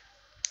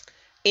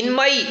 In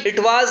May, it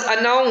was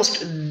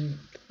announced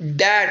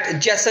that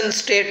Jason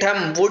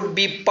Statham would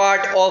be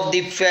part of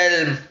the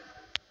film.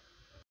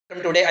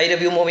 Today I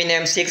review movie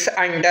name 6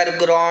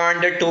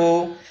 Underground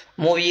 2.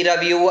 Movie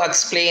review,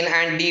 explain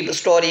and deep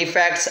story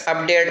facts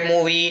update.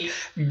 Movie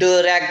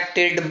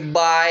directed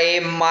by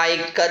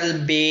Michael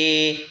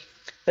Bay,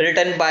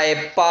 written by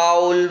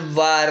Paul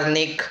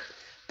Wernick,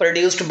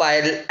 produced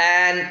by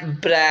Anne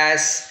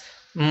Brass,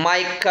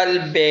 Michael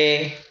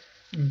Bay,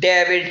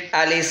 David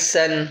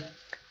Ellison,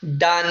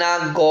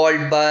 Dana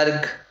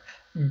Goldberg,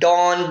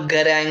 Don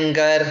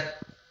Granger,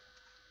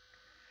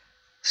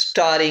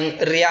 starring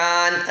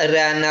Ryan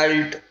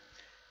Reynolds,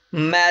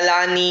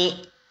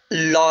 Melanie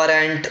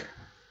Laurent,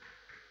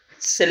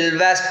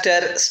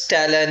 Sylvester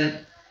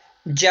Stallone,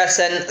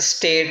 Jason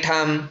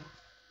Statham,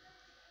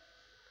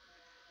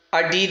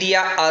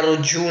 Aditya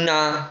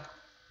Arjuna,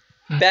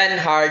 Ben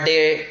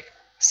Hardy,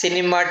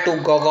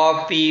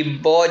 cinematography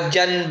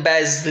Bojan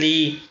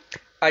Bazley,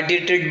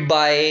 edited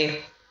by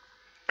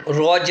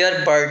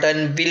Roger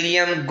Burton,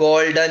 William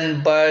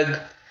Goldenberg,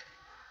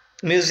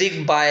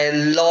 music by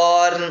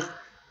Lorne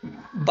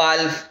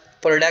Ball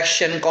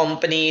Production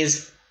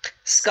Companies,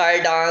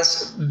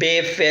 Skydance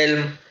Bay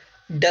Film,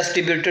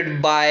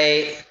 distributed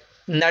by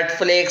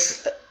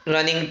Netflix,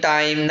 running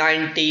time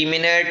 90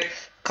 minutes,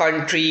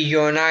 country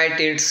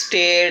United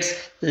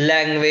States,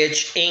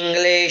 language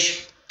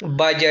English,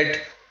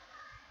 budget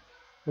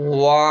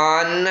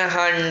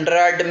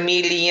 $100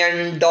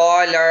 million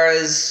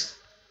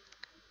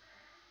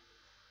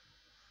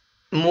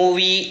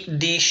movie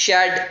The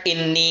Shed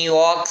in New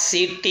York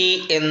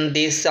City in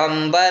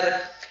December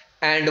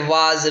and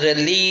was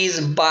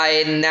released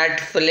by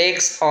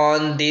Netflix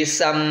on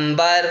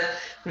December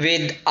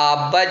with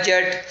a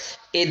budget.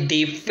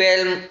 The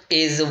film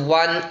is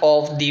one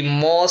of the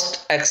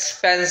most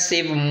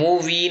expensive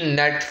movie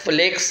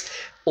Netflix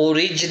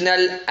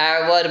original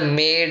ever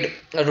made.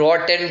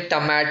 Rotten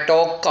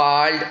Tomato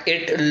called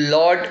it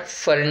Lord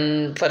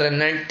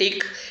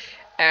Frenetic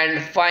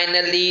and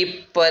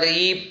finally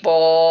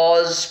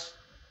preposterous.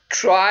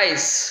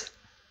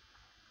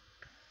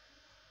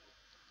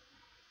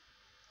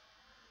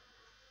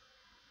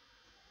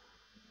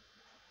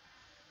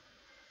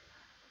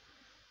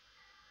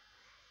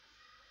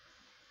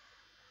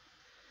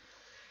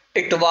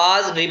 It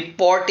was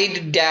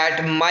reported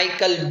that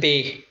Michael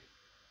Bay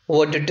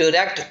would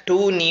direct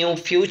two new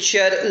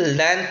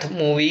feature-length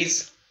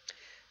movies,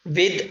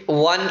 with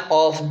one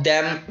of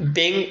them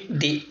being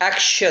the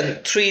action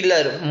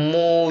thriller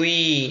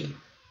movie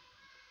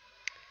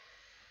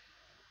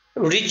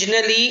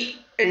originally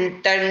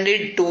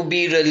intended to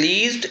be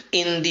released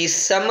in the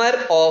summer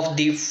of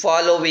the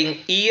following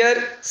year.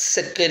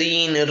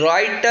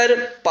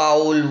 Screenwriter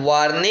Paul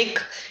Wernick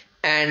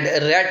and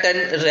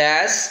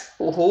Reynolds,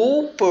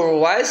 who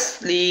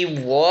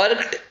previously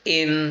worked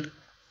in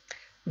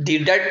the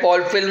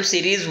Deadpool film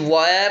series,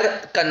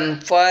 were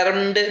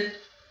confirmed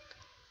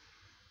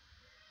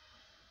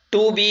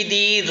to be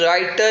the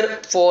writer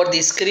for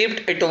the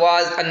script. It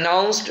was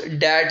announced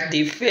that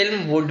the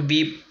film would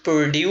be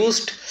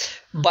produced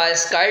by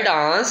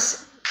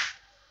Skydance.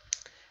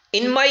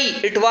 In May,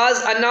 it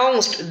was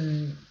announced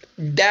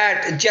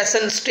that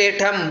Jason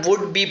Statham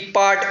would be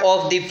part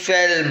of the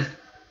film.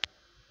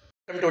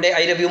 Today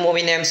I review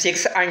movie name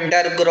 6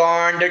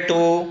 Underground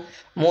 2.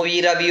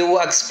 Movie review,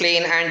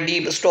 explain and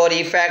deep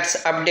story facts,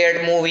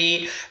 update.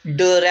 Movie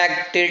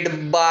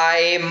directed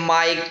by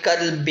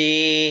Michael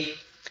Bay,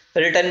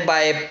 written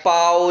by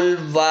Paul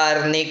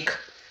Wernick,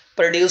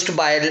 produced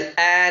by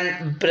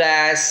Anne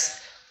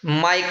Brass,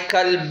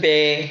 Michael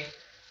Bay,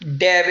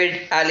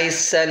 David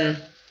Allison,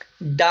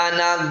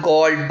 Dana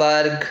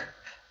Goldberg,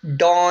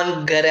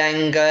 Don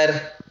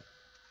Granger,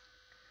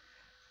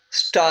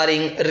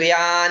 starring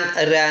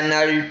Ryan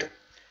Reynolds,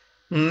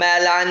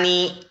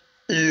 Melanie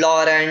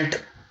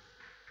Laurent,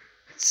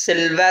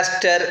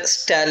 Sylvester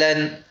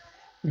Stallone,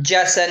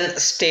 Jason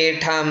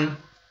Statham,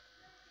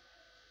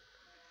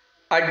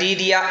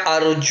 Aditya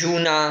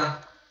Arjuna,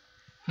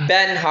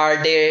 Ben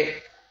Hardy,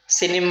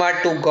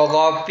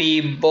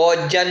 cinematography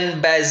Bojan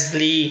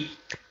Beasley,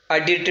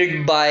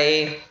 edited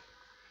by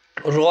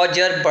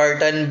Roger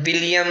Burton,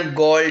 William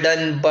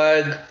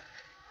Goldenberg,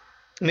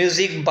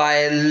 music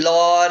by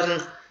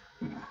Lorne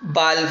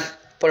Balfe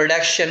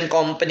Production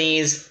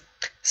Companies,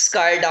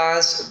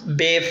 Skydance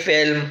Bay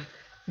Film,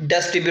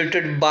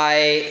 distributed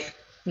by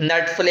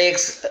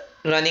Netflix,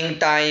 running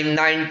time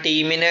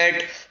 90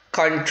 minutes,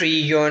 country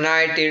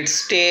United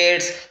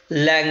States,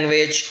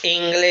 language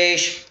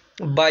English,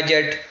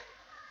 budget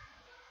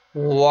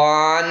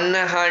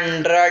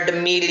 $100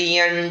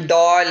 million.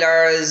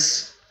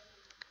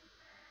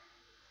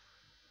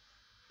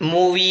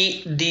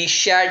 Movie The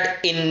Shed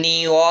in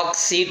New York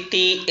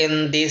City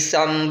in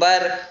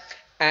December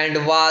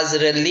and was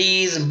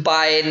released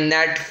by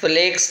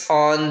Netflix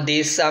on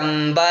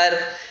December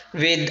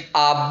with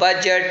a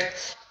budget.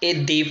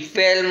 The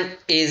film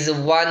is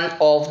one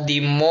of the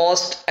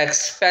most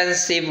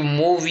expensive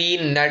movie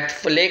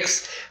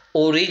Netflix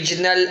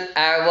original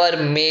ever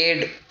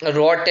made.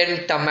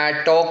 Rotten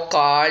Tomato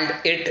called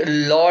it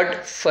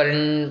Lord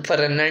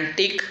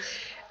Frenetic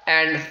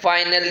and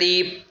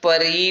finally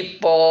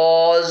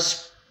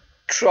preposterous.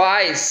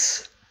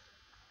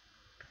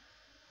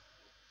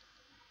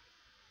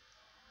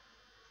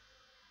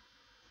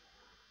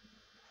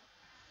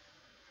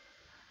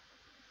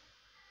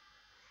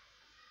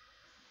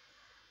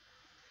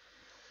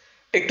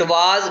 It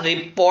was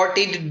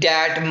reported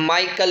that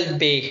Michael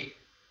Bay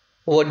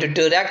would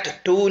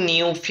direct two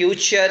new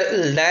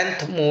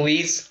feature-length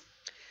movies,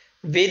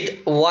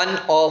 with one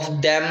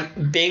of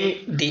them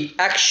being the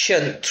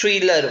action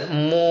thriller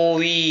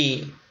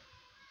movie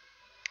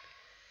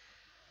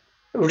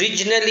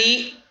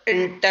originally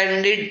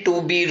intended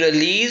to be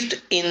released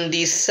in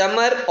the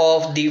summer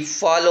of the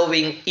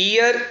following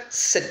year.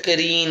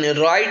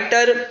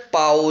 Screenwriter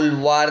Paul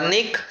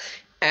Wernick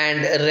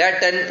and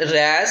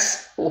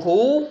Reynolds,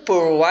 who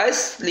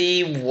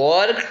previously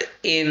worked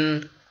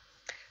in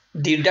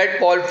the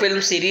Deadpool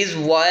film series,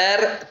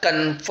 were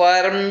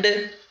confirmed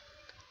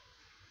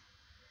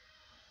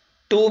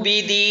to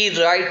be the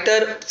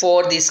writer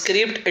for the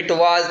script. It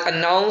was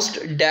announced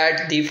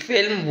that the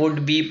film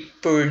would be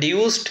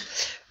produced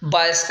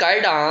by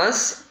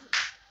Skydance.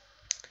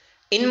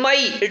 In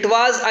May, it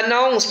was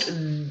announced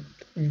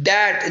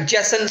that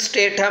Jason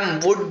Statham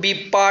would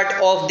be part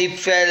of the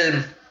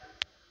film.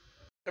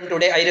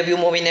 Today I review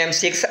movie name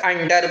 6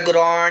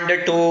 Underground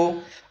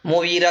 2.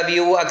 Movie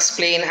review,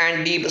 explain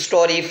and deep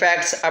story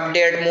facts,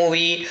 update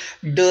movie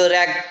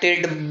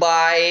directed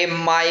by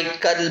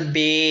Michael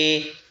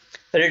Bay,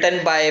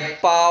 written by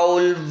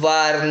Paul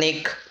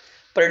Wernick,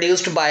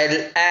 produced by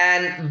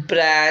Anne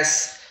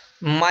Brass,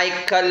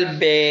 Michael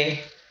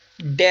Bay,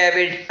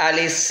 David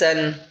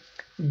Allison,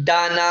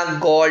 Dana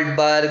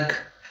Goldberg,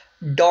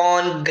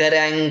 Don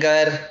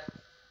Granger,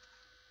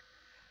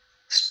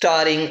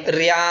 starring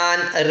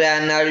Ryan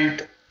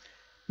Reynolds,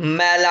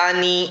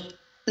 Melanie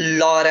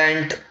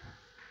Laurent,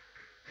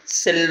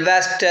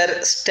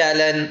 Sylvester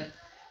Stallone,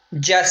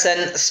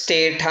 Jason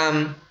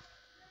Statham,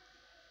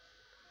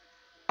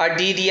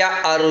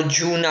 Aditya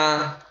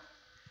Arjuna,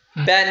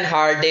 Ben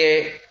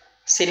Hardy,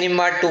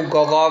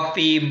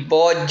 cinematography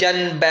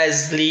Bojan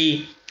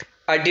Beasley,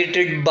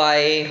 edited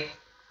by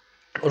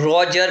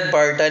Roger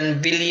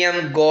Burton,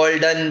 William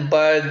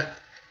Goldenberg,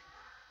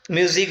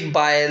 music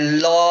by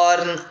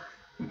Lorne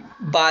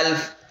Ball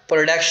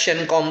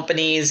Production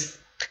Companies,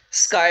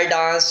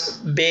 Skydance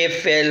Bay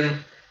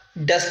Film,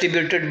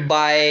 distributed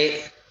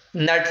by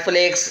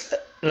Netflix,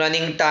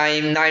 running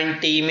time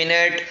 90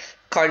 minutes,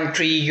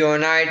 country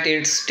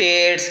United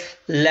States,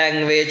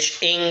 language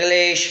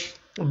English,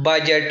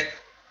 budget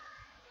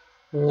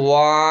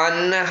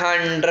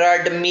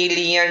 $100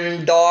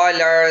 million.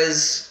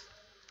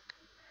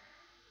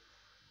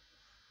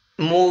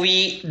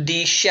 Movie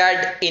The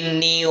Shed in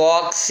New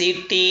York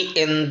City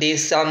in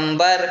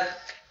December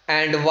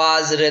and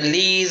was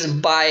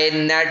released by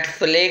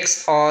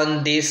Netflix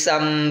on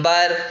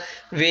December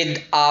with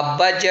a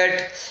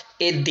budget.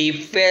 The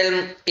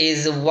film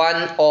is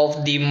one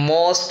of the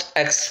most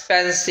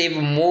expensive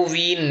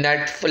movie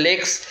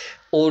Netflix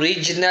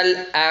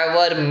original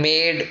ever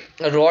made.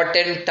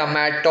 Rotten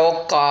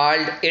Tomato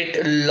called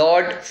it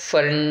Lord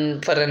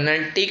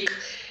Frenetic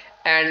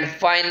and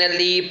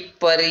finally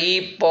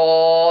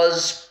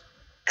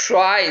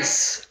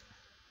preposterous.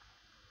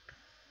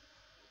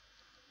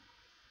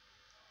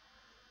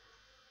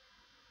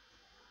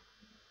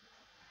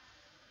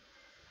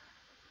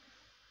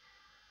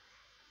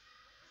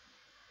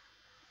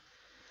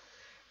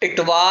 It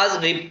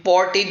was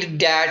reported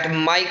that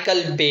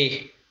Michael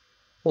Bay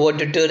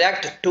would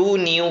direct 2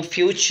 new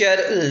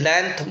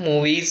feature-length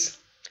movies,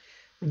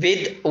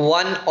 with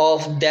one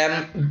of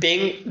them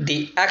being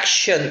the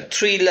action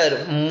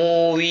thriller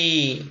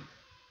movie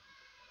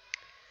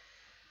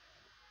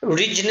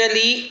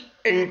originally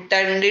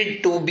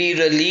intended to be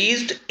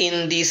released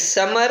in the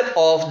summer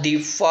of the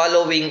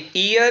following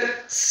year.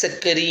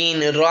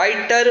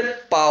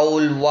 Screenwriter Paul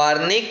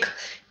Wernick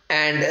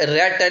and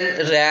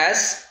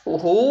Reynolds,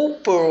 who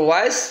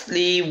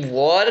previously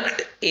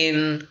worked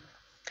in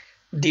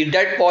the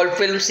Deadpool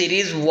film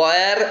series,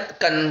 were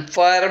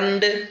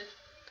confirmed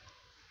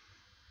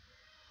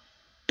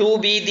to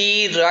be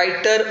the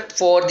writer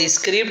for the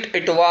script.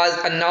 It was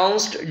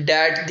announced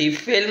that the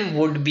film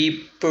would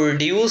be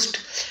produced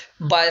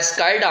by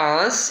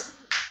Skydance.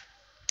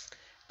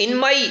 In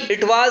May,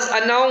 it was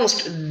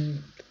announced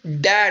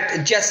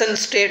that Jason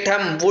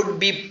Statham would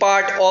be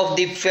part of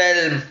the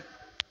film.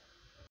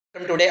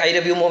 Today I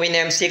review movie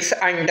name 6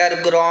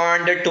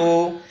 Underground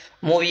 2.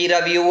 Movie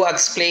review,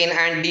 explain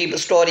and deep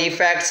story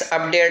facts,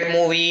 update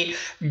movie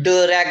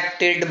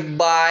directed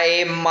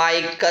by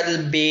Michael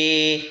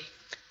Bay,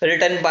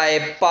 written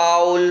by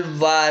Paul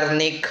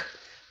Wernick,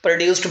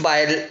 produced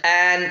by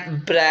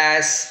Anne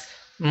Brass,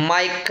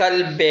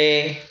 Michael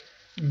Bay,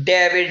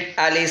 David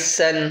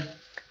Allison,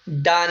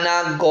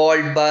 Dana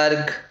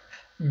Goldberg,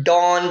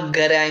 Don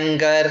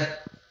Granger,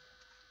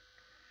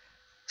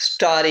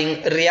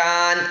 starring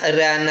Ryan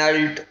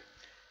Reynolds,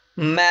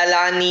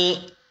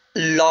 Melanie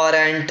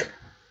Laurent,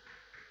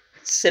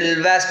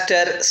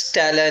 Sylvester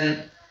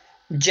Stallone,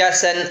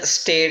 Jason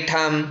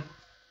Statham,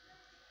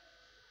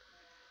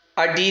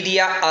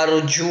 Aditya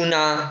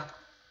Arjuna,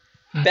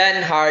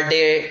 Ben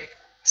Hardy,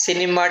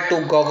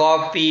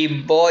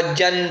 cinematography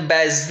Bojan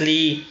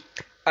Beasley,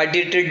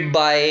 edited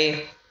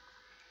by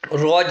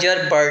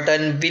Roger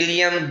Burton,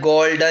 William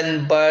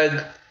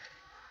Goldenberg,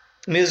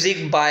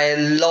 music by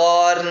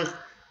Lorne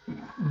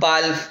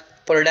Ball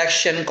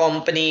Production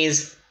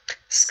Companies,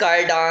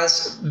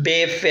 Skydance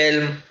Bay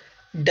Film,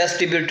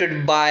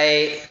 distributed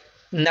by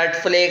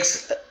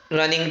Netflix,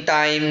 running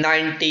time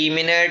 90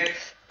 minutes,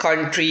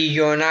 country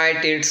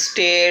United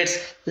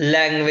States,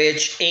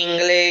 language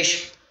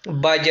English,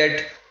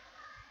 budget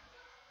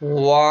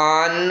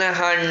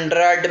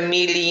 $100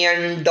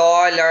 million.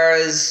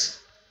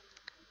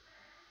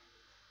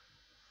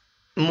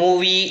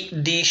 Movie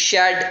The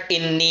Shed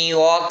in New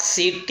York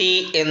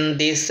City in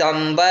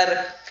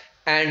December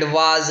and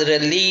was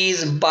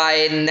released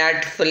by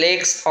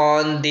Netflix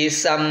on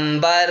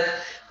December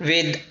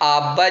with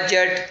a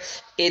budget.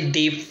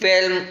 The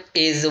film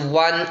is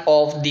one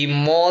of the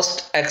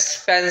most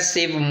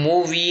expensive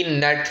movie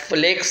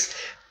Netflix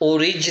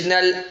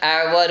original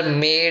ever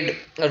made.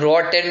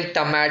 Rotten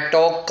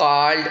Tomato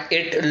called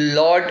it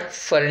Lord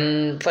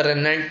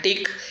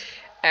Frenetic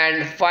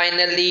and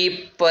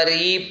finally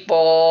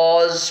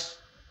preposterous.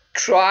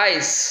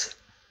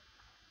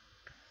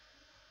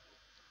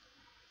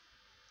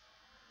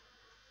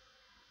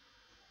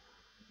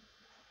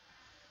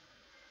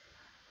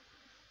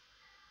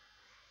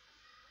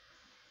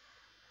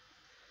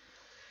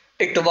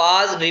 It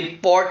was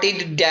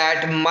reported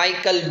that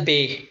Michael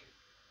Bay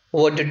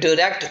would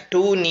direct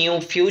two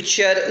new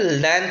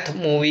feature-length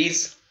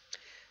movies,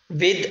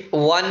 with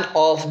one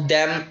of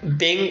them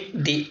being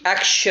the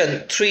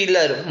action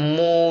thriller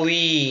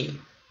movie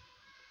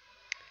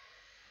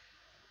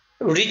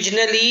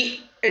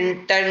originally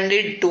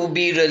intended to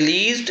be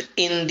released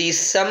in the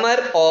summer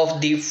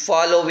of the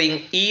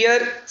following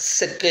year.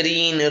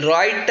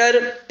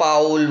 Screenwriter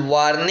Paul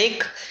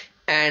Wernick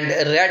and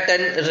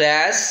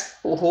Reynolds,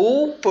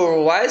 who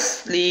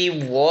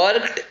previously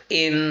worked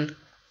in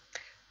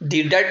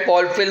the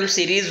Deadpool film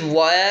series,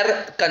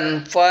 were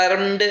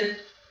confirmed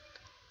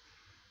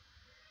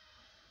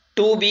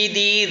to be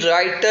the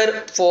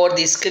writer for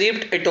the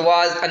script. It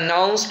was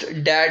announced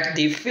that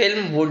the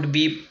film would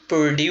be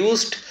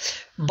produced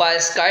by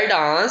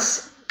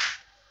Skydance.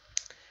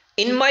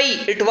 In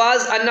May, it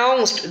was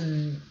announced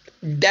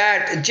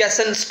that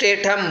Jason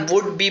Statham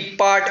would be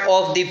part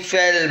of the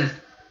film.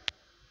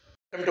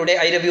 Today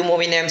I review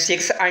movie name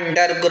 6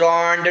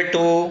 Underground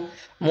 2.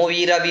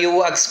 Movie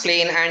review,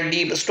 explain and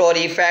deep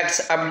story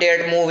facts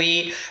update.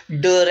 Movie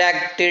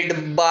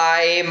directed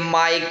by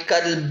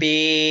Michael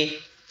Bay,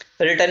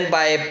 written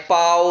by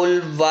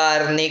Paul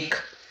Wernick,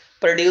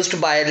 produced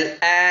by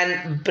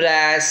Anne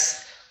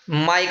Brass,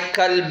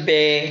 Michael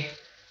Bay,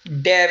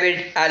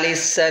 David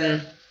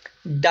Ellison,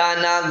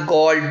 Dana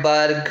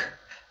Goldberg,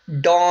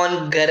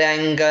 Don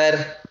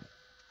Granger,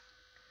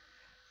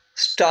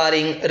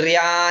 starring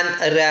Ryan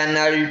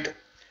Reynolds,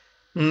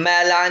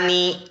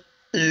 Melanie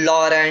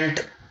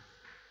Laurent,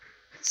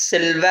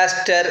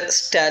 Sylvester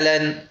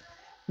Stallone,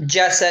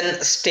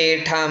 Jason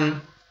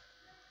Statham,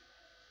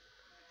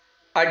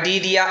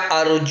 Aditya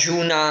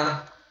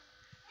Arjuna,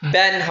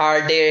 Ben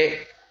Hardy,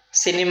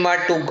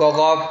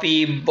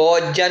 cinematography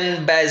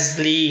Bojan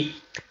Bazley,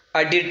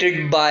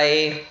 edited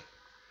by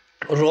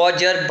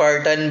Roger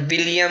Burton,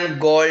 William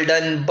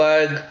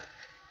Goldenberg,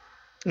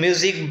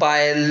 music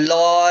by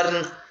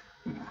Lorne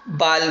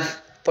Ball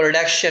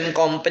Production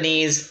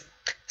Companies,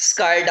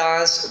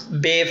 Skydance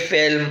Bay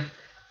Film,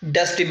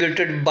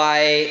 distributed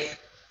by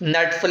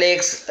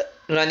Netflix,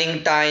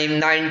 running time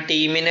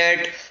 90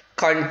 minutes,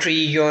 country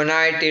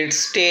United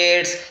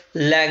States,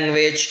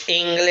 language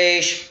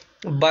English,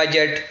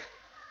 budget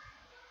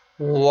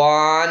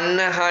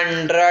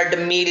 $100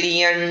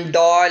 million.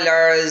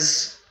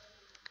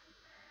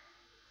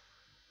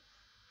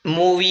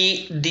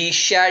 Movie The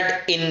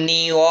Shed in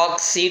New York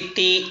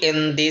City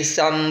in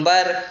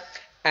December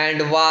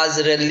and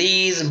was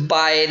released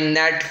by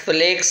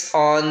Netflix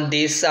on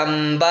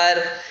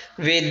December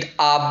with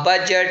a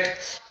budget.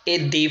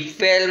 The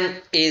film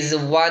is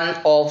one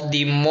of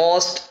the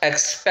most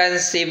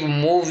expensive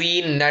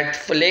movie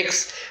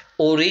Netflix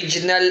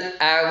original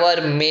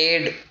ever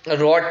made.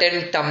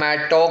 Rotten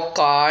Tomato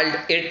called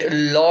it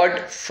loud,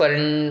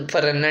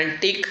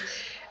 frenetic,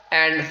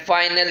 and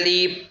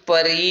finally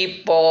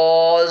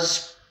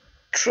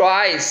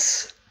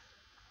preposterous.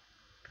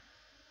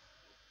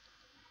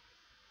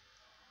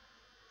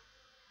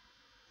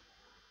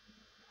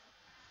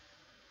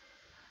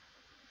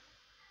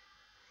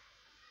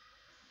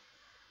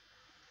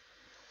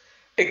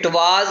 It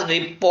was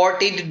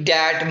reported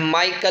that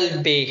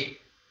Michael Bay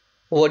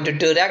would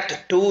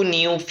direct two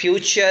new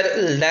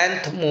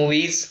feature-length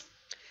movies,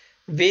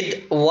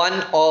 with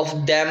one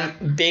of them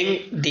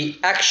being the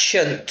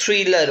action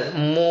thriller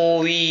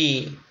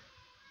movie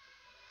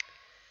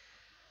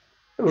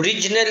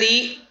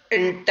originally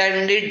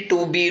intended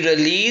to be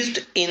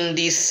released in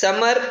the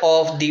summer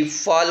of the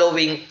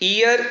following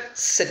year.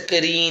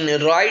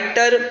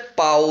 Screenwriter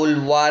Paul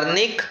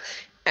Wernick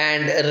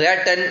and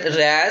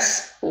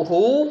Reynolds,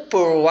 who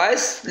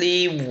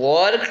previously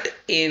worked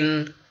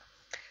in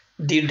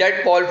the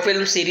Deadpool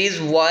film series,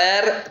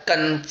 were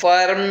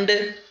confirmed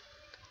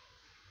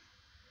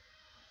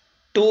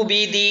to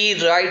be the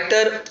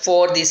writer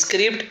for the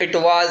script. It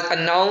was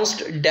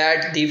announced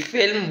that the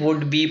film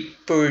would be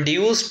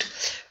produced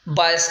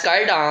by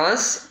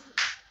Skydance.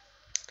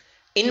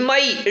 In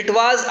May, it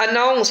was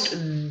announced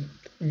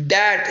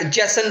that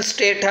Jason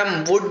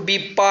Statham would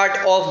be part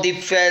of the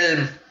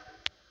film.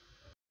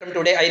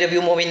 Today I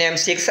review movie name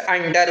 6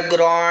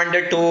 Underground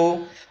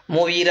 2.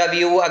 Movie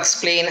review,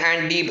 explain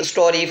and deep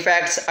story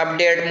facts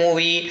update.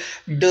 Movie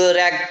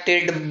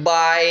directed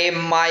by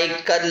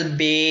Michael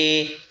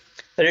Bay,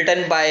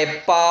 written by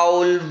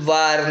Paul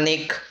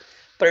Wernick,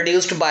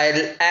 produced by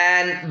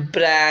Anne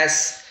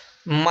Brass,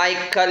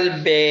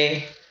 Michael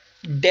Bay,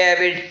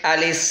 David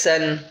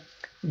Ellison,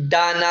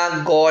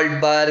 Dana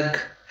Goldberg,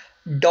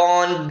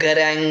 Don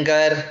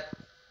Granger,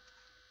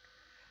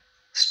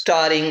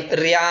 starring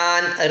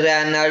Ryan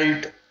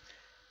Reynolds,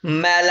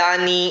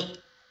 Melanie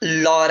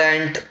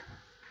Laurent,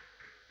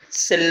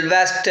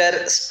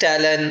 Sylvester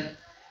Stallone,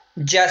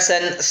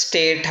 Jason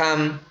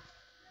Statham,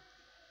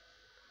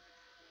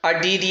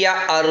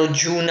 Aditya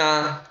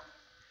Arjuna,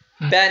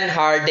 Ben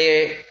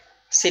Hardy,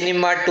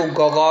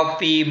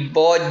 cinematography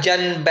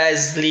Bojan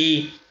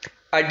Bazley,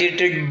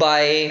 edited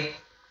by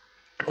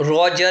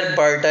Roger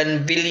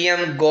Burton,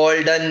 William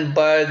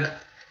Goldenberg,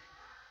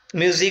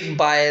 music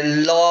by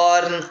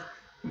Lorne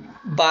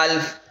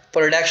Ball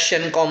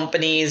production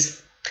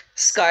companies,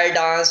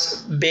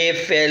 Skydance, Bay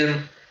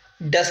Film,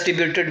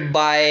 distributed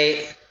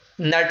by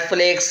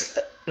Netflix,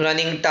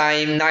 running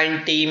time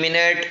 90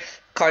 minutes,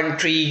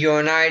 country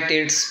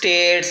United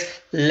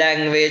States,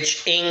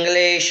 language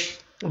English,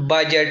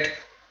 budget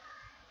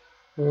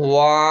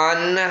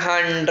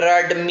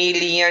 $100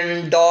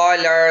 million.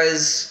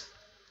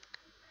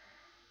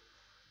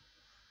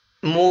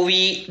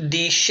 Movie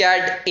The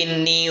Shed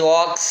in New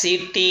York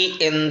City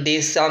in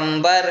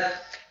December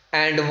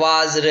and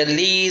was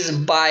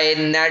released by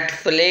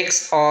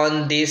Netflix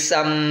on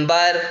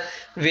December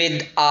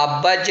with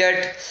a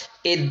budget.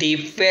 The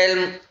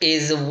film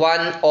is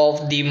one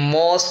of the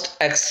most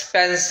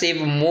expensive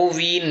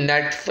movie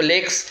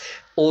Netflix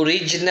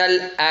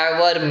original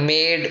ever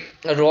made.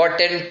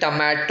 Rotten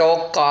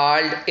Tomato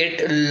called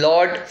it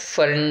Lord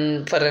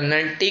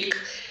Frenetic.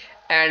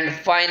 And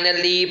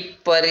finally,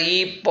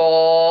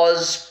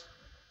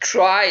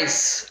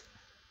 preposterous.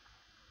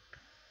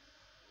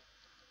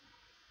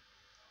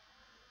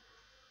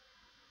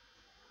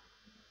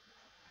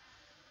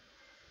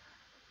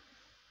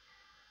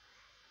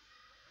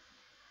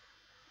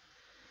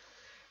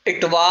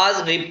 It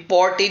was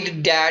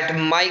reported that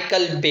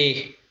Michael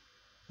Bay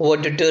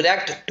would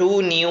direct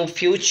two new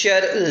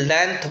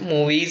feature-length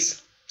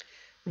movies,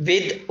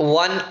 with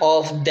one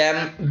of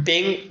them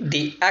being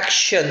the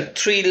action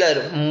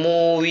thriller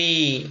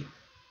movie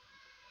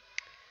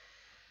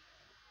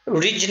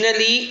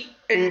originally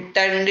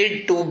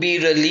intended to be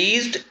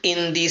released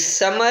in the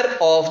summer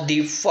of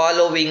the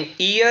following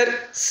year.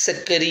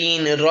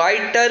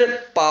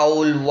 Screenwriter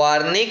Paul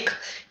Wernick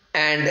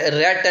and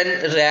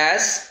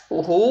Reynolds,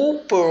 who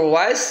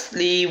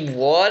previously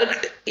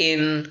worked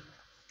in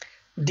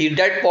the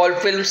Deadpool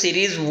film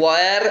series,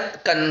 were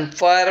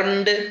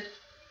confirmed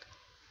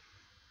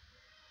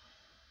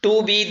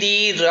to be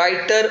the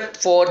writer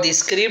for the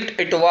script.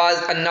 It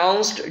was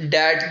announced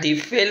that the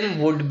film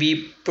would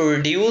be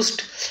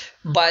produced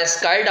by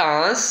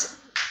Skydance.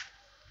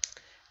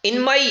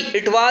 In May,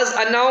 it was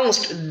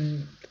announced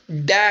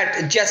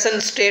that Jason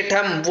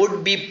Statham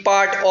would be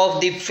part of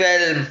the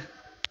film.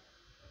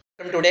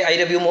 Today I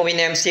review movie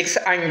name 6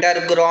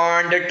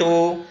 Underground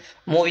 2.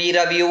 Movie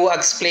review,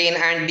 explain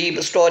and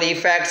deep story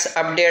facts,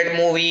 update.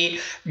 Movie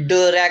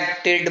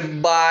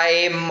directed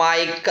by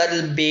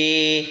Michael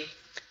Bay,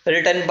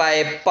 written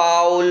by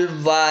Paul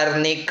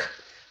Wernick,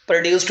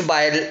 produced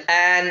by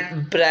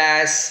Anne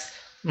Brass,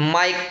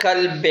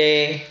 Michael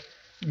Bay,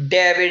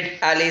 David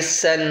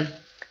Ellison,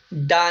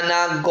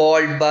 Dana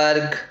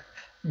Goldberg,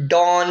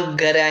 Don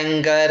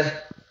Granger,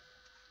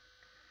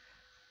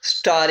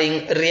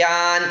 starring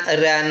Ryan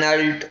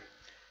Reynolds,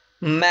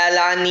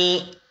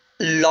 Melanie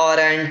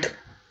Laurent,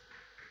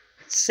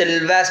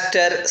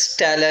 Sylvester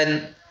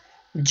Stallone,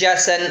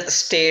 Jason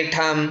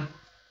Statham,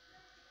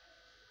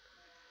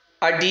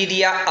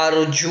 Aditya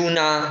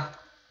Arjuna,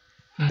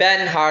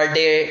 Ben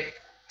Hardy,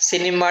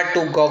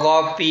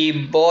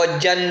 cinematography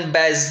Bojan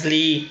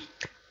Bazley,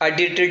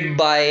 edited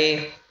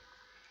by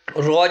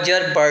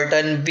Roger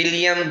Burton,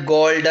 William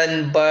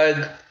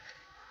Goldenberg,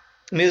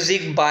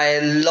 music by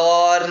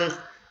Lorne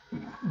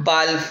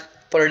Balfe,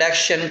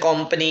 production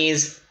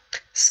companies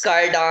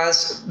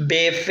Skydance,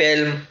 Bay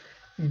Film,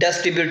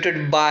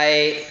 distributed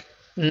by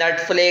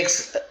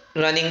Netflix,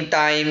 running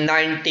time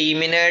 90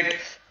 minutes,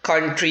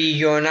 country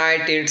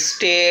United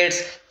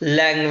States,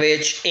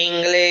 language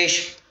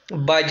English,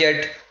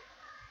 budget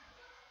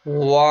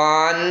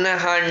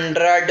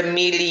 $100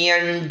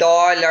 million.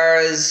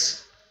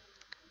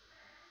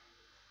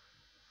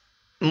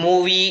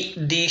 Movie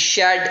The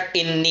Shed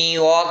in New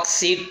York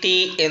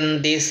City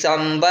in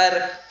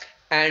December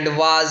and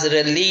was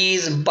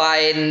released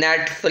by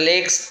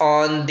Netflix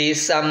on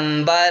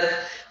December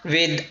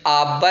with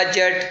a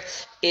budget.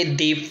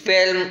 The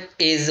film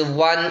is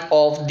one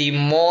of the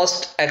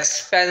most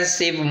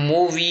expensive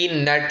movie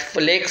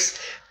Netflix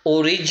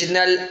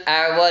original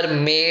ever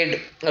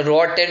made.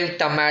 Rotten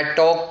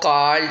Tomato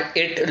called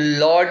it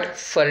Lord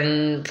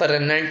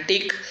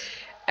Frenetic.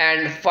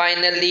 And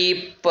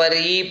finally,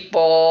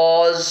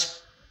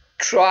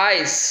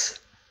 preposterous.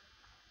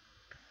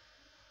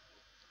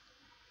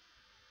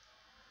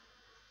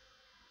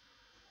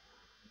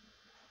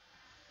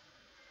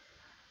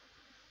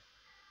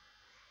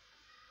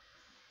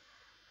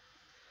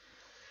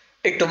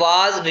 It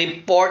was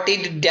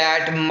reported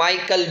that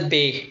Michael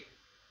Bay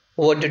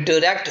would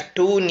direct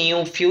two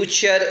new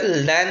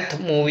feature-length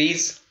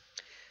movies,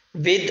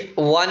 with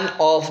one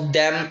of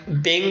them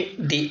being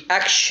the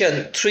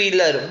action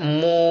thriller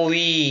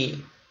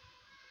movie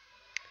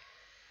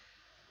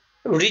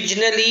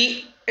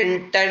originally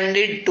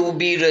intended to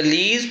be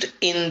released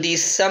in the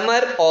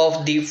summer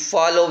of the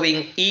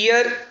following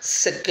year.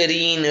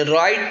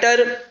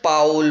 Screenwriter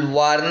Paul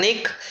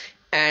Wernick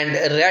and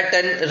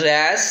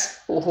Reynolds,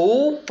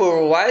 who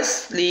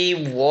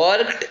previously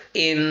worked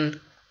in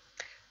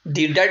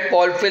the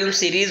Deadpool film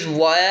series,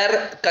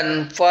 were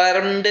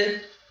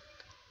confirmed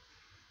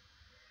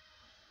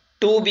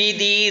to be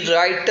the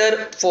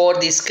writer for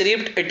the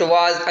script. It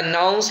was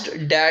announced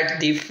that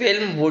the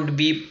film would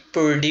be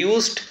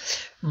produced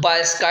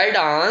by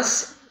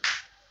Skydance.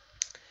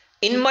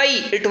 In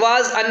May, it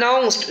was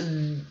announced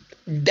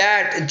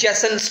that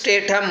Jason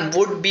Statham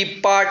would be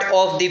part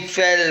of the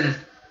film.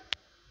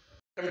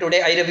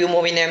 Today I review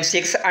movie name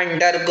 6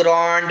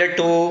 Underground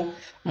 2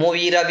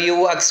 movie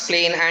review,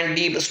 explain and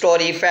deep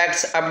story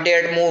facts,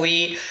 update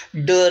movie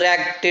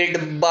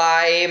directed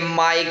by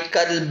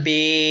Michael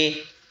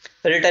Bay,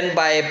 written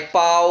by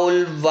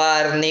Paul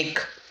Wernick,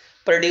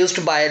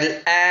 produced by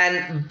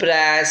Anne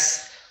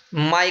Brass,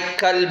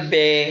 Michael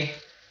Bay,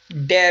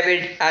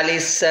 David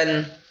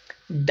Allison,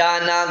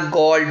 Dana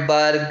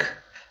Goldberg,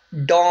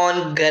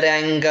 Don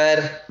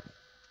Granger,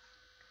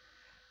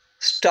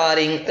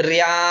 starring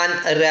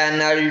Ryan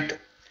Reynolds,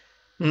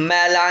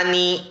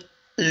 Melanie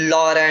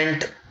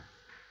Laurent,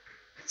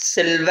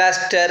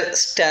 Sylvester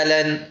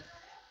Stallone,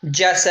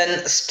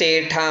 Jason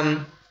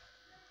Statham,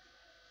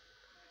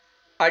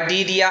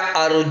 Aditya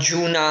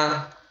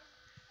Arjuna,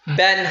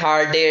 Ben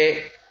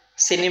Hardy,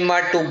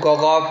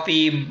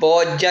 cinematography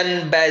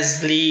Bojan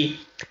Beasley,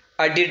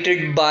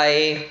 edited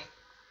by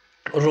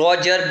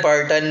Roger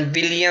Burton,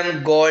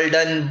 William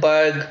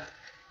Goldenberg,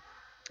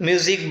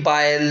 music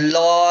by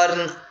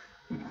Lorne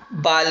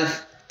Ball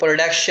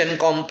Production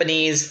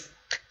Companies,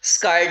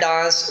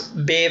 Skydance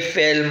Bay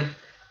Film,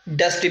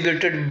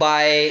 distributed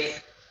by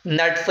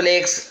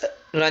Netflix,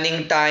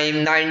 running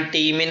time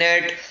 90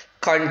 minutes,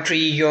 country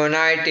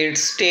United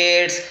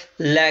States,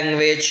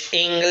 language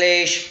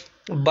English,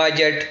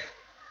 budget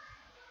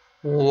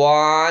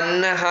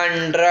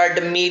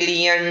 $100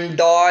 million.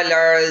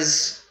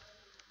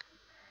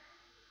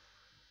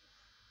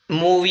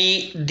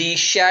 Movie The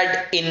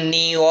Shed in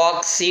New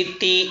York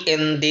City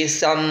in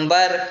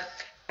December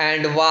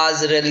and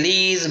was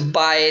released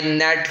by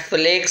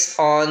Netflix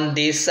on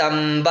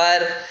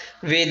December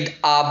with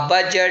a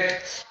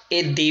budget.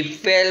 The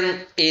film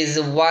is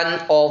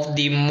one of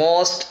the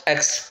most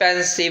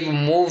expensive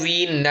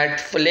movie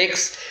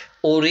Netflix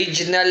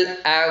original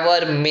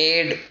ever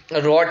made.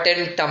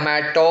 Rotten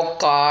Tomato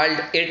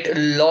called it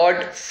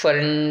Lord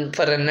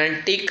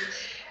Frenetic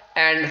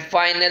and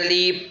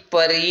finally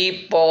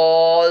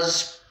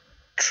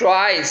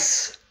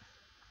preposterous.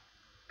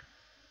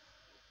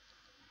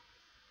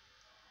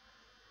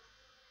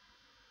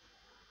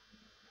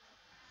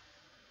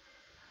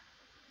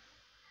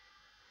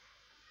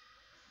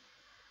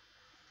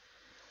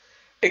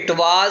 It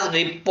was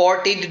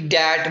reported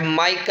that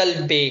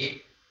Michael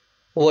Bay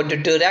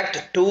would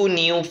direct 2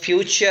 new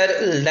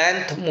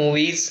feature-length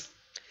movies,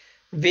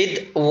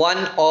 with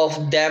one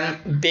of them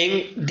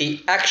being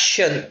the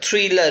action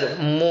thriller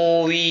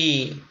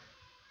movie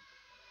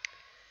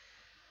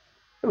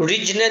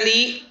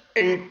originally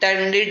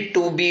intended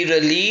to be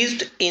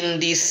released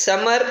in the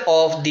summer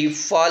of the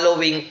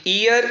following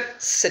year.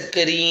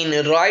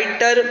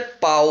 Screenwriter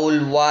Paul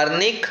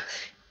Wernick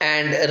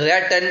and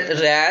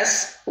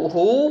Reynolds,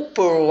 who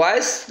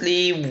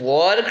previously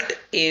worked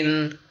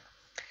in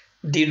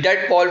the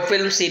Deadpool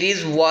film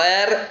series,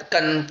 were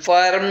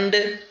confirmed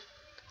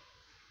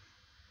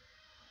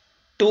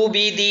to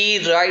be the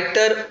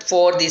writer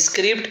for the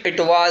script. It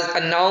was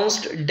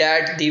announced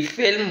that the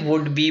film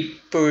would be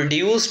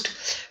produced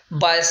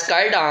by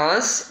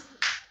Skydance.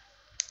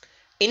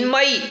 In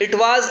May, it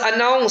was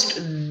announced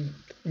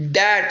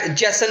that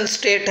Jason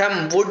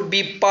Statham would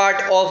be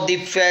part of the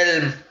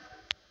film.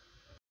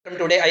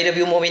 Today I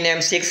review movie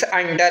name 6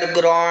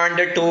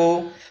 Underground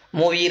 2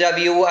 movie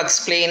review,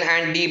 explain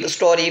and deep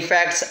story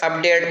facts,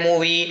 update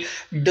movie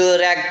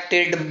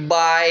directed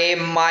by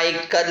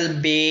Michael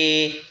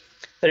Bay,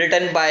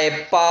 written by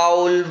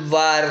Paul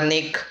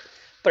Wernick,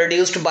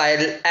 produced by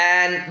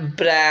Anne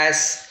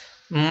Brass,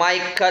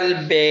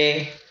 Michael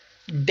Bay,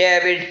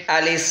 David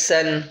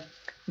Allison,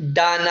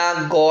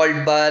 Dana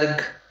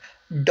Goldberg,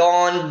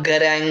 Don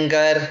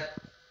Granger,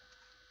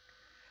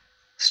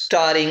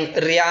 starring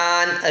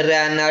Ryan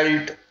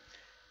Reynolds,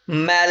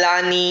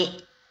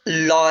 Melanie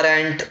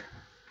Laurent,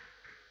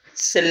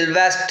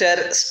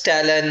 Sylvester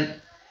Stallone,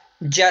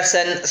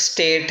 Jason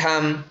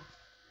Statham,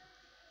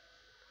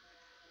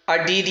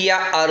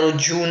 Aditya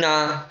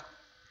Arjuna,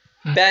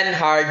 Ben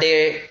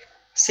Hardy,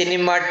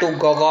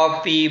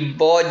 cinematography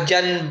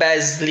Bojan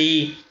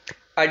Beasley,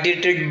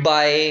 edited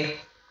by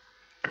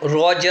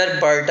Roger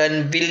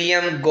Burton,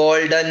 William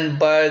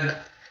Goldenberg,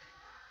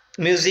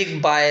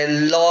 music by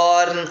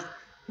Lorne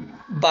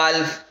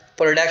Ball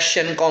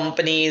Production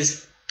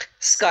Companies,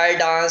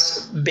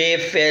 Skydance Bay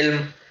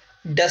Film,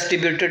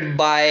 distributed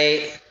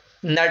by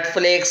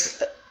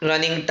Netflix,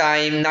 running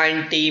time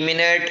 90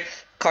 minutes,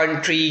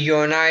 country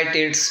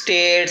United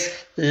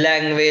States,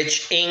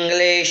 language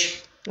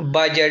English,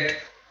 budget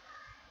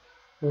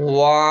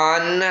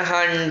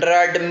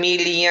 $100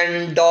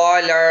 million.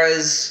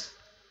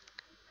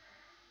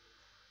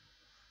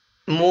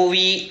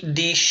 Movie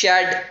The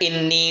Shed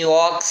in New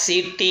York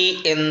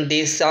City in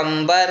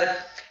December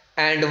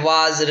and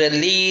was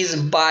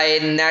released by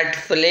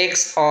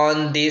Netflix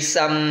on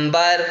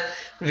December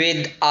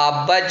with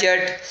a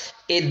budget.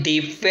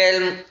 The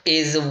film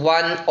is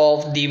one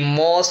of the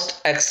most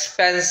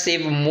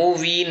expensive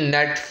movie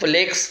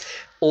Netflix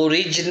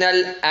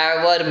original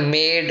ever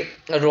made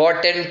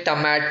Rotten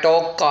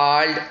Tomato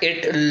called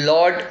it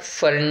Lord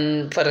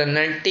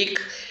Frenetic,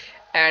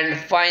 and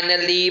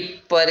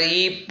finally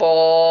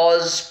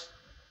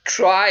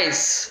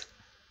preposterous.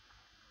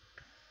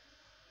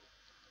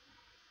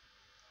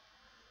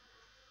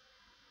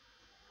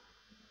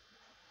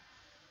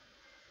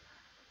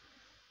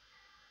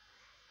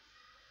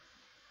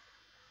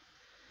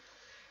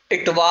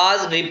 It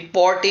was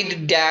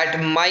reported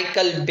that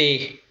Michael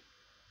Bay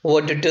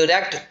would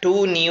direct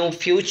two new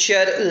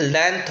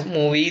feature-length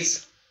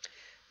movies,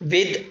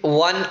 with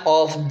one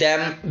of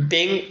them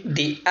being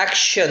the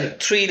action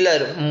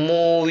thriller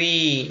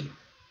movie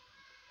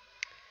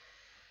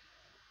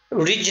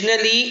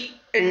originally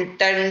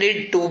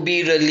intended to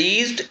be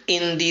released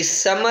in the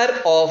summer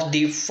of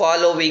the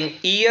following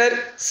year.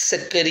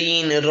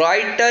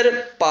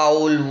 Screenwriter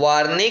Paul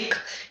Wernick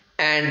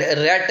and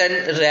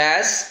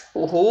Reynolds,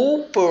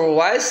 who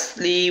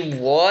previously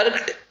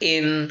worked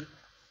in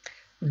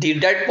the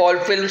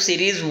Deadpool film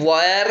series,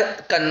 were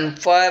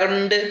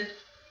confirmed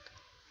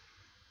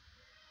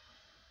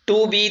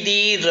to be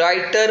the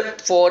writer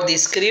for the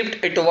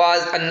script. It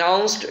was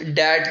announced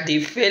that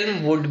the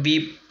film would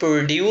be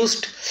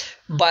produced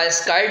by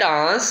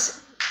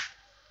Skydance.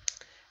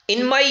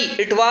 In May,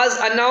 it was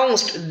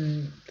announced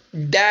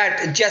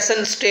that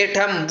Jason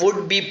Statham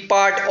would be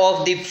part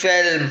of the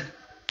film.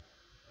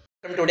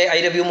 Today I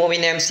review movie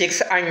named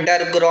 6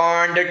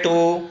 Underground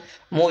 2.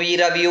 Movie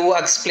review,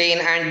 explain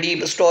and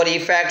deep story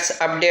facts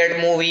update.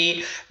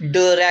 Movie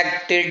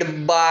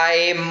directed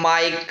by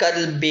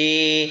Michael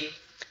Bay,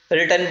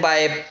 written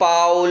by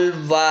Paul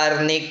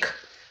Wernick,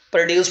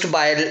 produced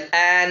by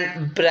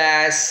Anne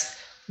Brass,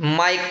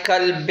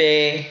 Michael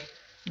Bay,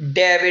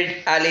 David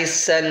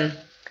Ellison,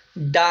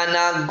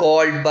 Dana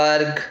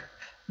Goldberg,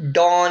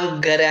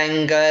 Don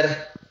Granger,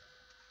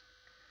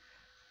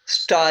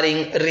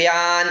 starring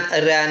Ryan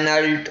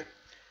Reynolds,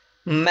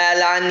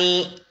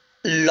 Melanie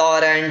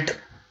Laurent,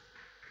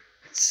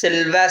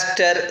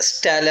 Sylvester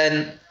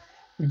Stallone,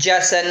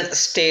 Jason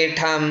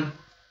Statham,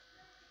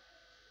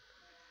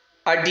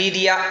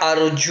 Aditya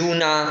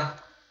Arjuna,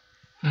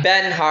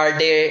 Ben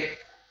Hardy,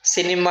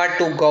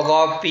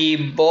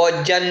 cinematography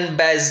Bojan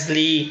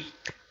Bazley,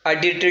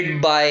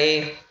 edited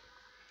by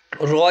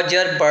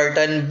Roger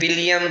Burton,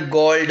 William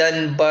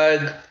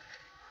Goldenberg,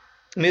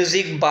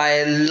 music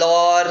by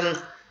Lorne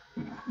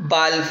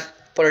Ball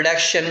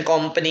Production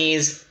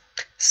Companies,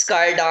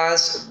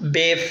 Skydance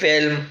Bay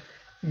Film,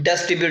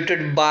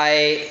 distributed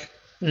by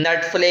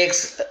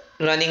Netflix,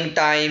 running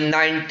time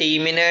 90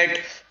 minutes,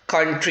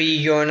 country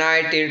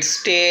United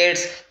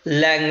States,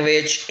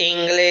 language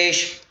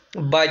English,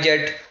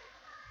 budget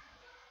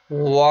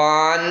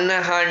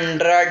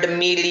 $100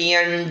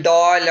 million.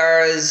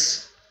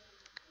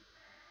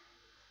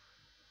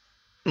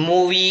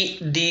 Movie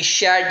The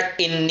Shed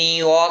in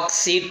New York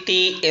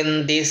City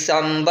in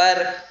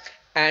December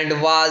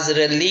and was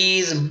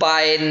released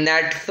by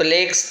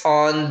Netflix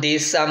on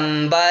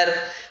December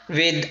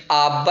with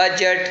a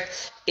budget.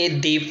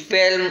 The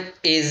film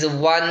is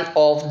one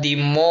of the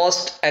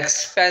most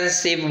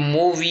expensive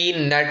movie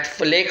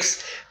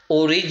Netflix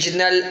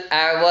original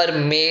ever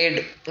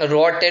made.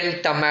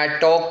 Rotten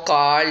Tomato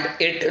called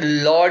it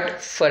Lord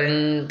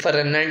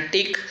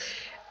Frenetic,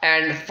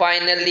 and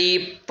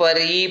finally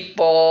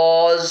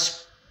preposterous.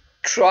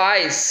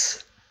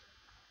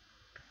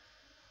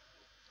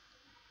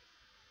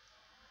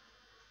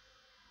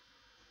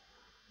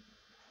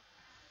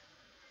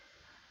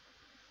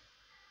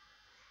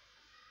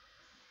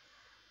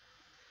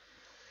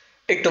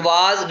 It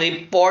was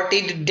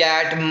reported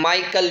that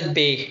Michael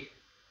Bay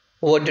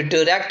would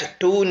direct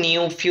two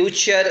new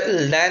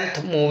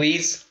feature-length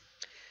movies,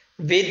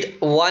 with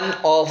one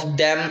of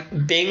them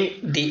being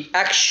the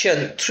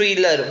action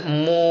thriller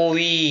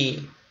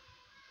movie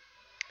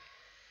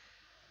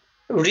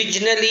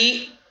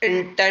originally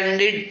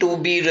intended to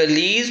be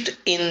released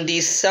in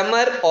the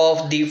summer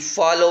of the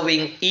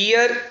following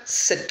year.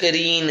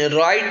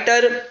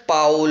 Screenwriter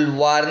Paul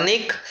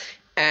Wernick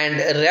and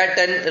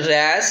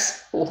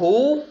Reynolds,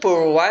 who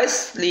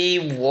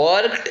previously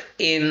worked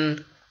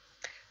in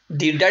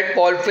the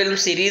Deadpool film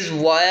series,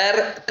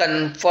 were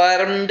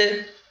confirmed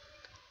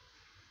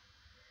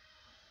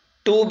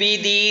to be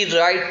the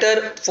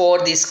writer for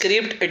the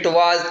script. It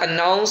was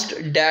announced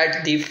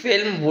that the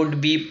film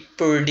would be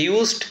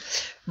produced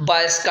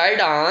by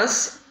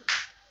Skydance.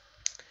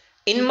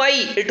 In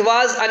May, it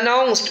was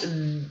announced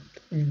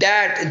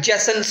that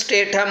Jason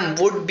Statham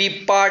would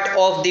be part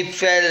of the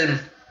film.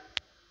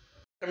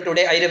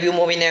 Today I review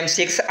movie named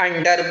 6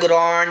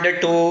 Underground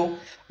 2.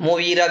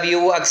 Movie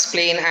review,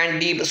 explain and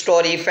deep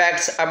story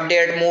facts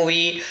update.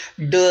 Movie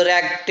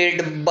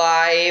directed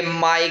by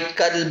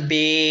Michael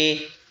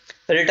Bay,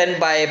 written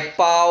by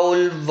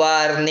Paul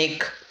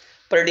Wernick,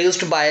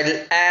 produced by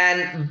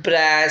Anne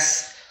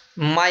Brass,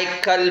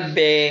 Michael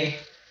Bay,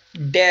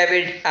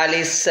 David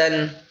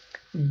Ellison,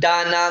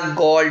 Dana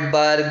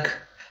Goldberg,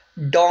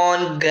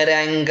 Don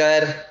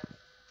Granger,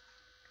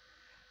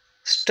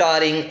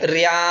 starring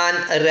Ryan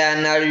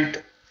Reynolds,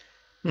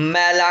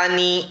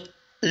 Melanie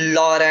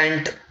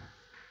Laurent,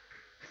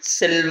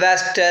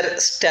 Sylvester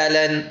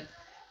Stallone,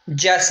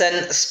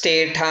 Jason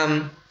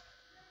Statham,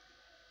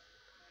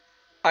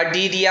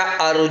 Aditya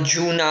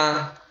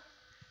Arjuna,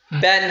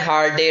 Ben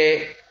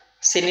Hardy,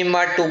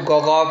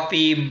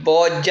 cinematography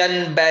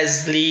Bojan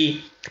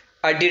Bazley,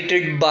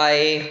 edited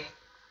by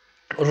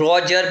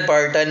Roger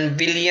Burton,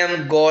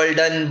 William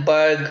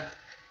Goldenberg,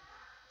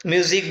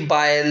 music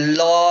by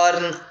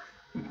Lorne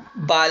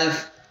Ball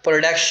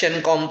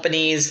Production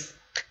Companies,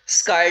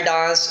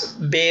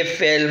 Skydance Bay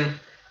Film,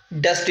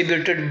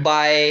 distributed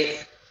by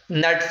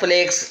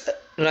Netflix,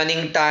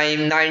 running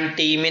time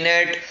 90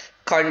 minutes,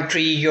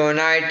 country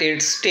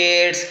United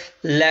States,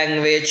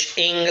 language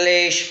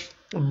English,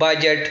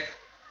 budget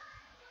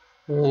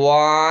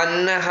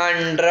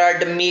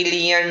 $100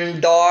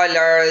 million.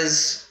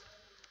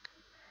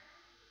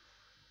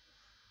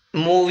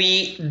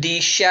 Movie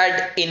The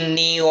Shed in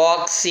New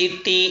York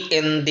City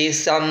in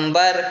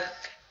December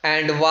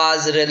and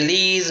was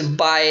released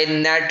by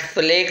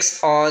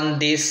Netflix on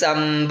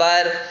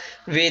December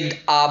with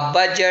a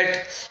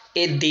budget.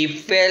 The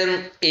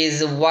film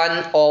is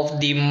one of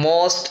the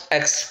most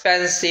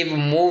expensive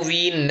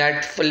movie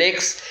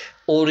Netflix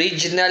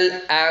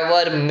original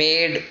ever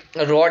made.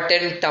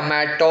 Rotten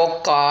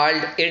Tomato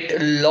called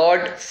it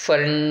Lord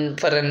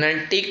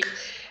Frenetic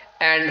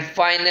and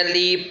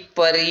finally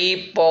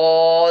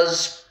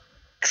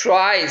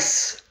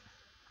preposterous.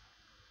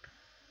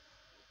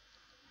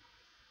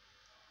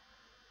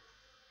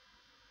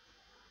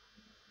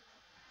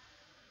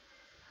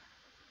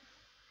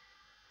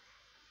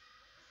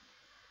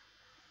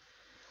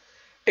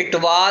 It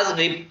was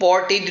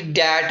reported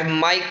that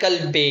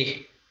Michael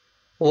Bay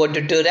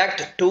would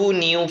direct two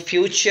new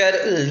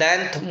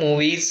feature-length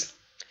movies,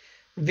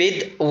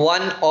 with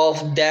one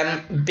of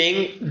them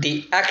being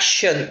the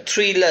action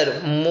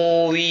thriller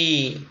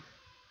movie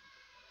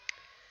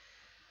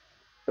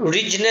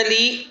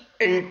originally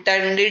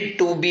intended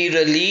to be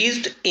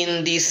released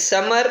in the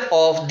summer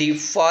of the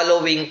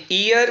following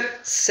year.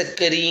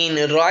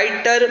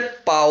 Screenwriter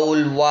Paul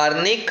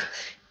Wernick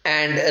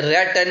and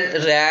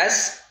Reynolds,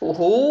 Race,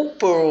 who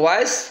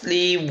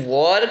previously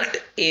worked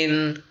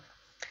in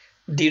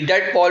the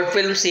Deadpool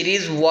film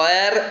series,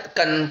 were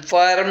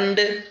confirmed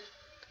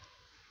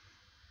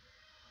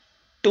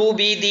to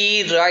be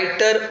the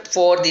writer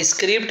for the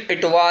script.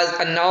 It was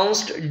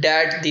announced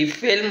that the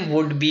film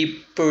would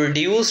be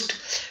produced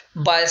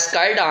by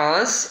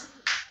Skydance.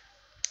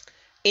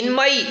 In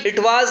May, it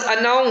was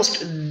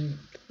announced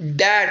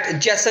that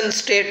Jason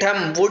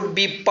Statham would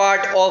be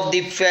part of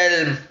the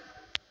film.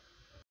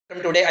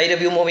 Today I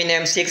review movie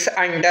name 6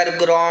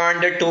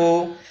 Underground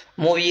 2.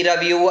 Movie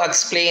review,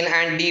 explain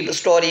and deep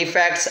story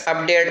facts,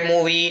 update.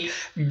 Movie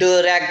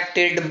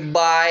directed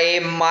by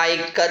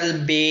Michael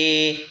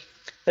Bay,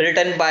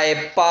 written by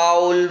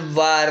Paul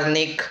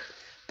Wernick,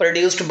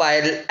 produced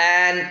by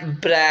Anne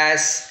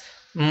Brass,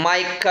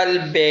 Michael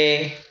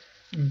Bay,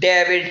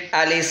 David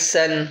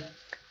Ellison,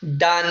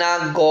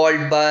 Dana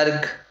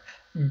Goldberg,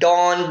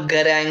 Don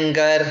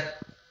Granger,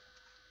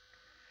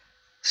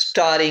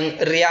 starring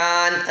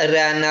Ryan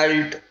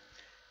Reynolds,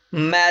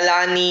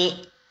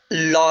 Melanie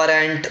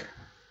Laurent,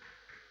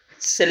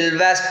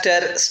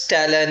 Sylvester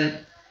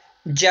Stallone,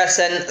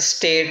 Jason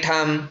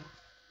Statham,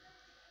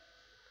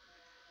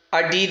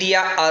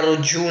 Aditya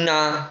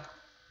Arjuna,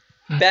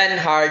 Ben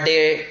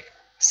Hardy,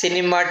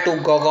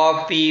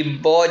 cinematography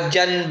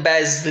Bojan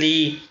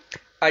Bazley,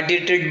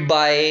 edited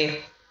by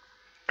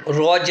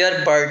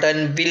Roger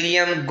Burton,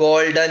 William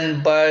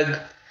Goldenberg,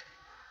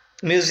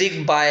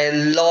 music by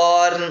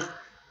Lorne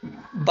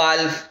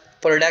Ball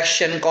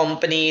Production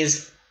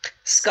Companies,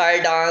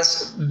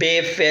 Skydance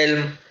Bay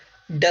Film,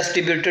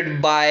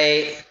 distributed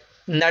by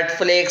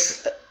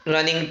Netflix,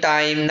 running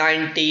time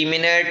 90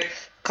 minutes,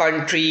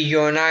 country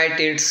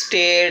United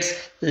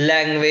States,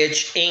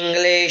 language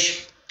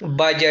English,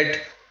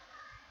 budget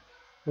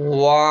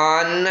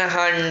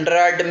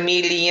 $100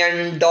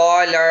 million.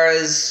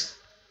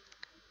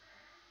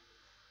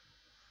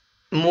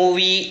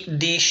 Movie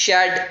The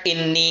Shed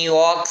in New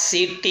York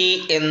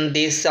City in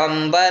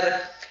December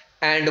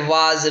and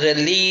was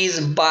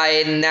released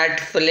by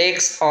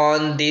Netflix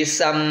on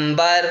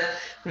December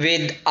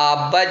with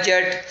a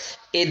budget.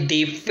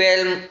 The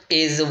film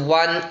is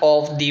one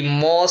of the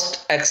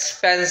most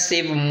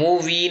expensive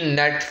movie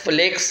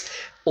Netflix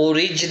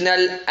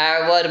original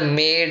ever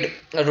made.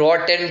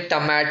 Rotten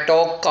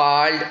Tomato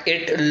called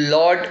it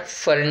Lord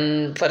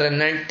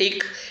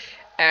Frenetic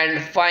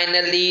and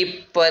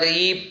finally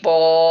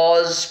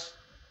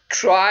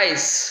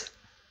preposterous.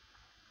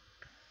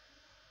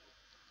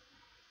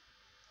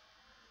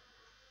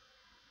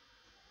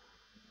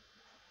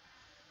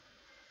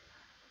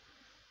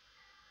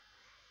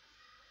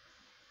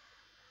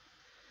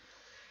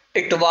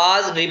 It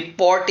was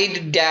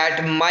reported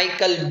that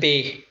Michael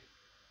Bay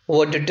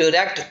would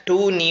direct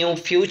two new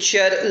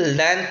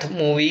feature-length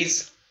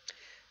movies,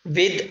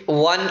 with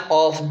one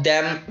of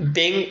them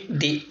being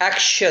the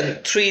action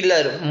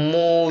thriller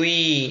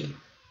movie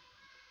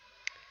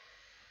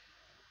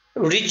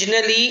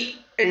originally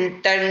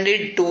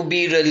intended to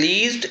be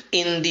released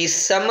in the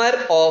summer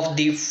of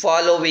the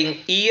following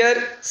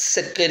year.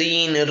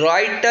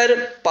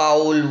 Screenwriter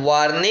Paul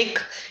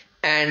Wernick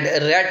and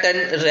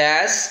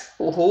Reynolds,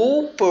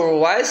 who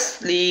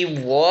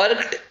previously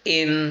worked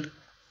in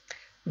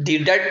the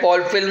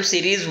Deadpool film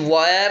series,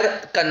 were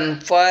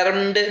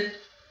confirmed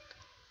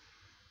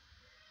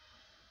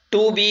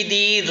to be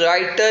the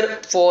writer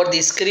for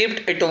the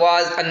script. It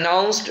was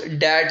announced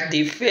that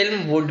the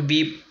film would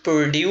be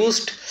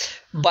produced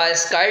by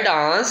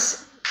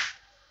Skydance.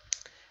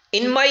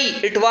 In May,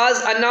 it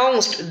was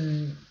announced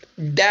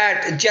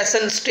that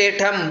Jason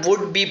Statham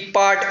would be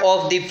part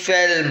of the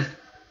film.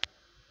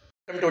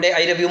 Today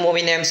I review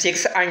movie name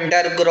 6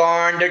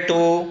 Underground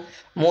 2.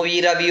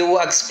 Movie review,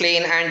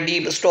 explain and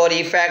deep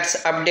story facts,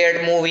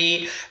 update.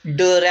 Movie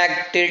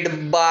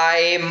directed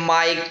by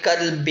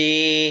Michael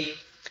Bay,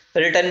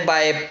 written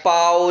by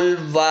Paul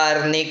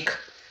Wernick,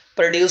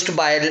 produced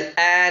by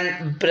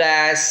Anne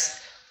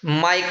Brass,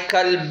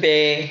 Michael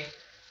Bay,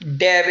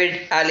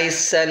 David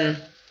Allison,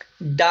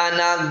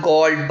 Dana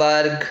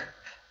Goldberg,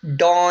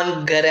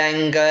 Don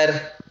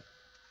Granger,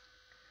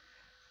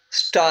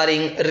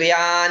 starring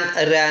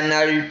Ryan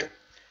Reynolds,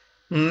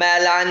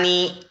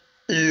 Melanie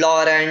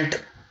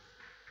Laurent,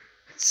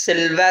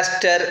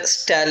 Sylvester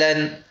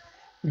Stallone,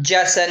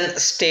 Jason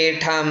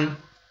Statham,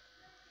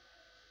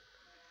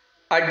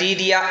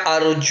 Aditya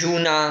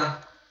Arjuna,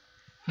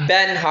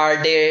 Ben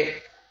Hardy,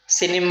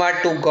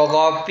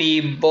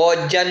 cinematography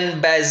Bojan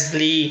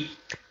Bazley,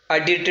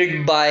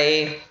 edited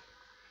by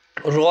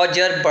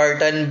Roger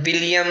Burton,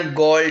 William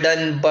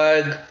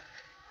Goldenberg,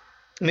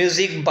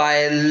 music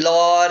by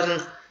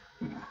Lorne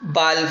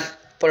Ball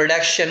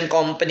Production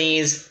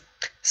Companies,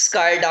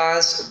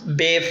 Skydance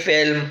Bay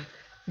Film,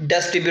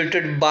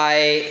 distributed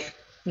by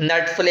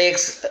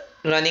Netflix,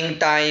 running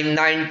time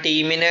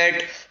 90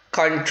 minutes,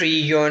 country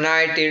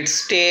United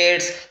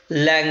States,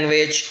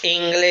 language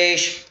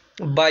English,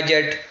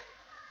 budget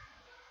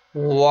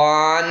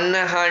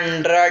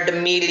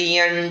 $100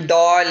 million.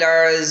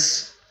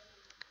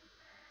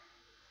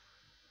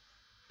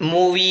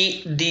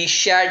 Movie The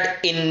Shed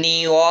in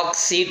New York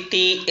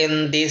City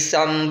in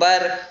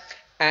December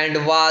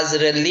and was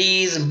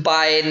released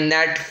by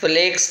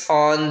Netflix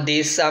on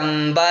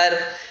December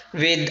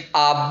with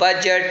a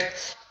budget.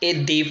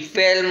 The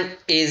film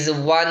is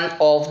one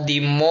of the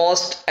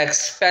most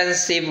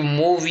expensive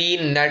movie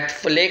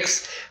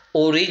Netflix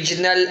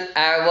original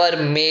ever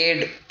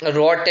made.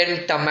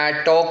 Rotten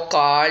Tomato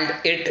called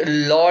it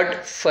Lord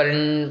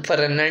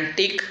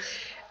Frenetic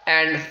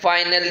and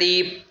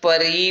finally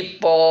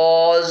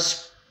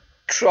preposterous.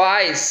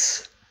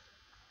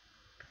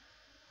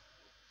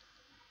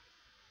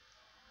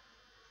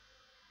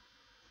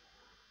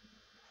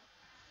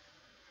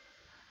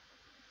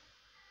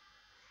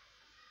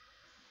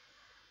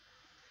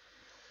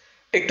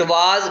 It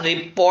was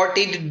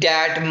reported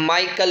that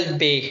Michael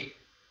Bay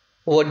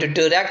would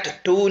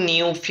direct 2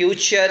 new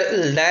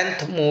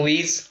feature-length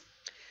movies,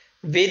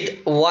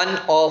 with one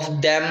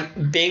of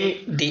them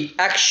being the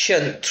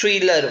action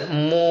thriller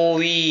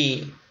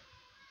movie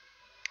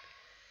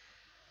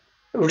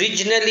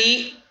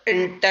originally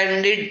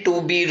intended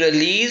to be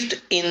released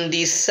in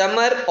the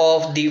summer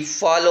of the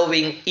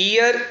following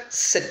year.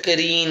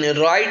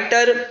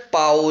 Screenwriter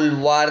Paul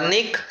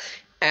Wernick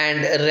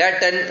and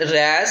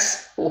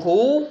Reynolds,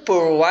 who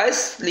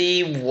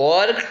previously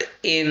worked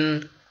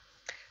in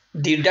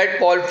the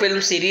Deadpool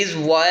film series,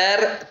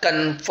 were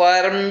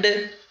confirmed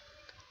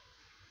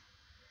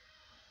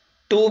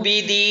to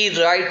be the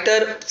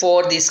writer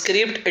for the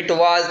script. It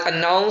was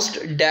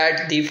announced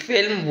that the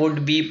film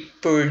would be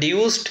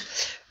produced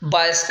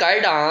by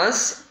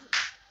Skydance.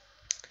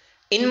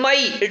 In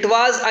May, it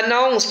was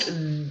announced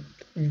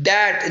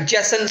that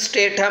Jason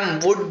Statham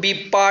would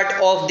be part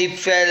of the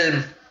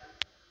film.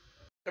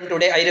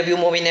 Today I review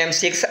movie name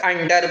 6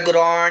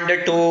 Underground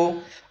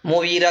 2.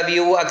 Movie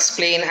review,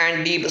 explain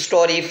and deep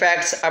story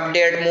facts,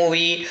 update.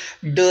 Movie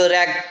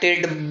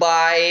directed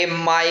by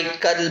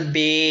Michael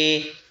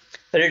Bay,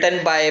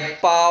 written by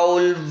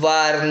Paul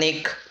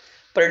Wernick,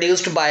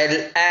 produced by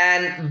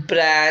Anne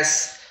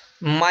Brass,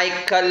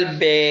 Michael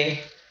Bay,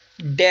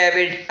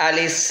 David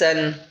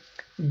Allison,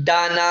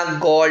 Dana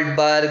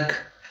Goldberg,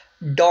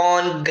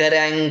 Don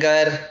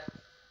Granger,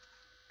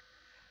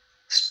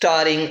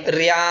 starring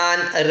Ryan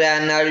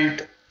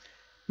Reynolds,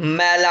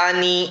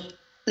 Melanie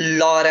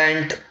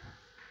Laurent,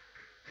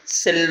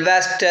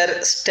 Sylvester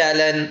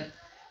Stallone,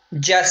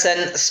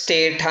 Jason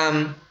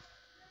Statham,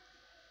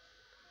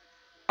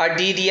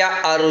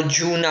 Aditya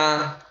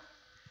Arjuna,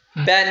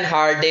 Ben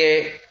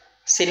Hardy,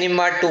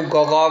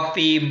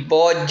 cinematography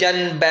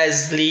Bojan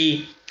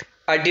Bazley,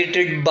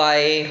 edited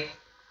by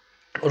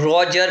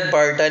Roger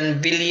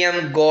Burton,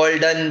 William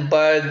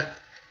Goldenberg,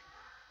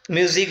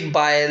 music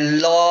by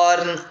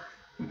Lorne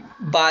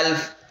Ball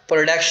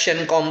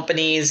Production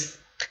Companies,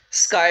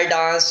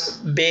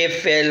 Skydance Bay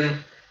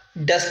Film,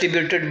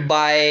 distributed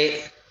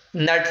by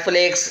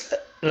Netflix,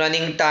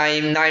 running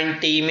time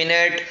 90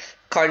 minutes,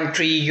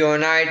 country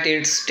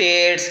United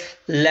States,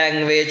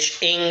 language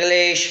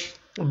English,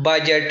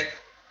 budget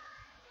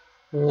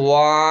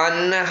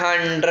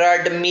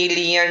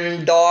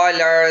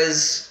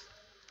 $100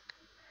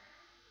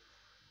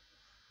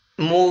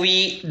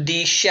 movie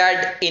The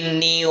Shed in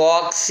New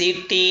York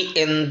City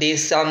in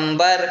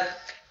December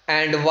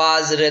and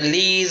was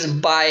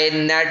released by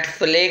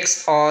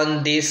Netflix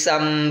on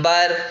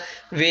December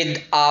with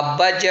a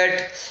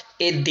budget.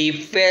 The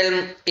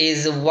film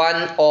is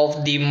one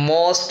of the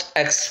most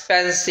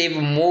expensive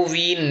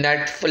movie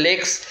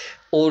Netflix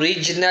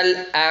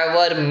original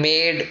ever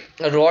made.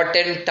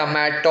 Rotten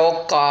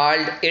Tomato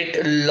called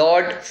it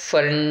Lord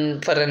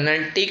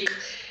Frenetic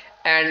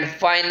and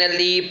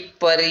finally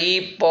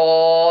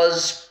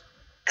preposterous.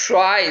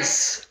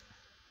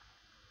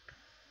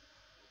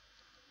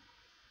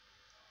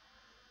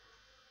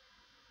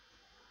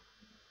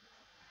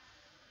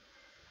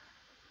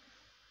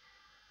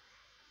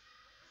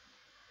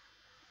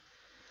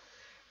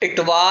 It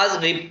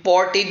was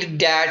reported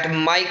that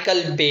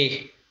Michael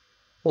Bay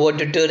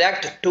would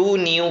direct two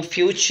new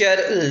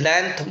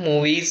feature-length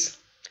movies,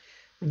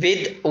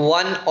 with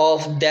one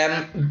of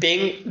them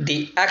being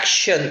the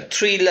action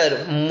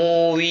thriller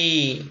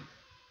movie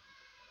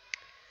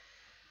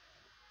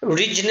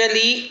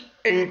originally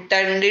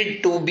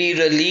intended to be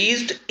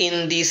released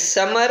in the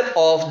summer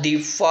of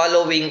the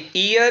following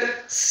year.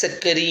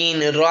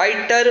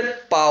 Screenwriter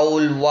Paul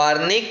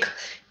Wernick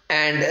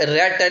and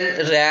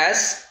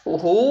Reynolds,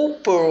 who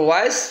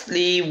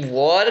previously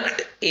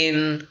worked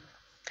in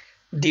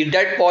the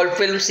Deadpool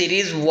film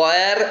series,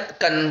 were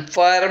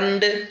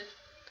confirmed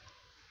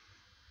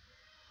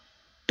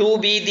to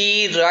be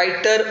the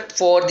writer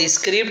for the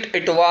script.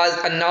 It was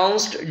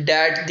announced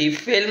that the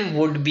film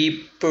would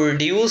be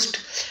produced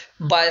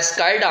by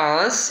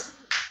Skydance.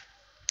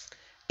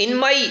 In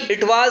May,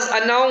 it was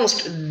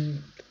announced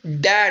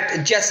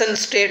that Jason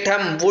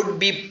Statham would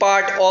be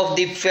part of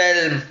the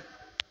film.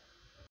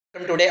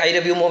 Today I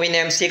review movie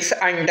named 6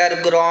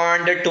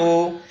 Underground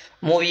 2.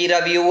 Movie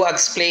review,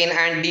 explain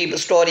and deep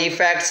story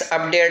facts,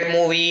 update.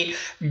 Movie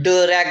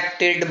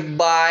directed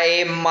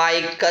by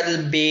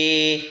Michael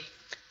Bay,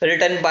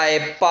 written by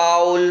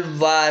Paul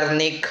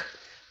Wernick,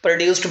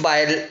 produced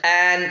by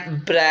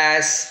Anne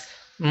Brass,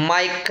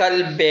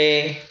 Michael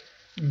Bay,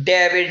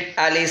 David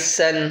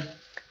Allison,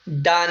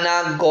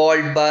 Dana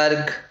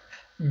Goldberg,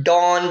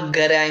 Don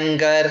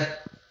Granger,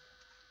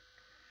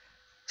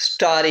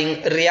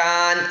 starring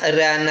Ryan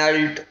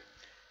Reynolds,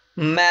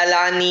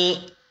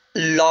 Melanie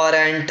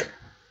Laurent,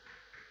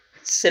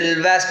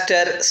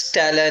 Sylvester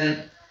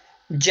Stallone,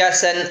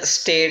 Jason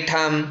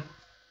Statham,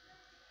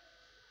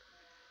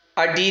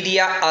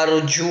 Aditya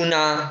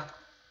Arjuna,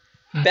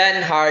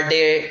 Ben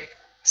Hardy.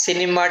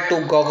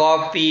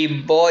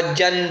 Cinematography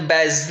Bojan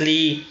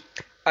Bazley,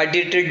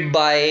 edited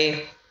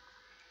by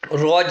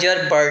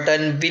Roger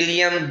Burton,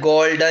 William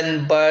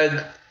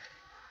Goldenberg,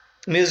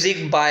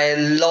 music by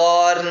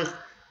Lorne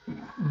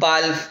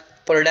Ball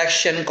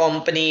Production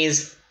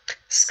Companies,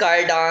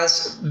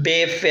 Skydance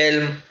Bay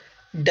Film,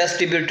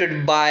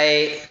 distributed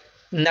by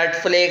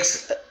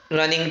Netflix,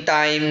 running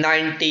time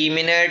 90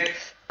 minutes,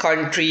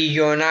 country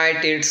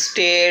United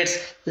States,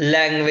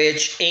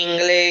 language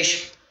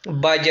English,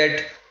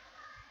 budget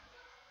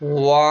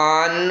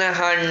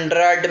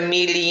 $100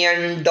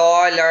 million.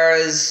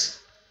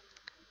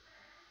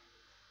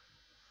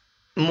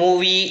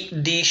 Movie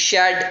The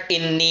Shed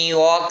in New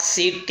York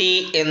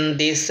City in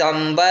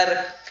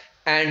December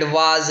and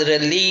was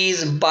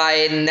released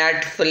by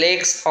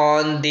Netflix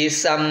on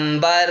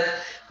December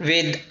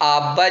with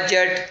a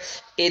budget.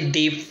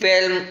 The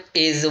film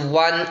is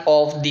one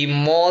of the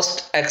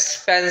most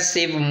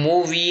expensive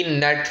movie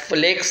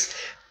Netflix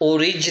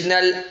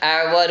original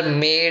ever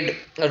made.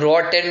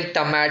 Rotten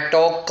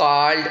Tomato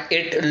called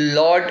it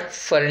Lord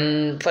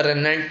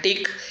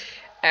Frenetic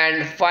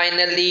and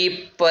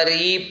finally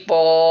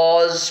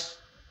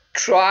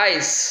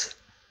preposterous.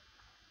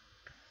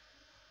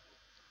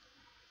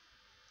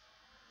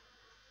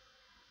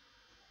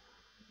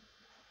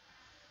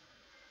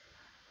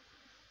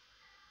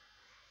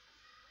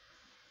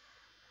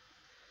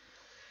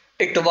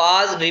 It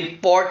was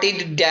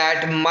reported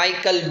that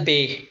Michael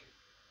Bay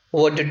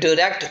would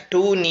direct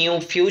two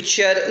new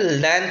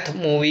feature-length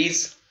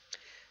movies,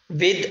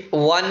 with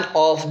one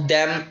of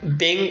them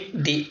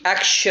being the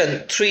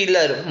action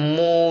thriller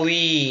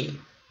movie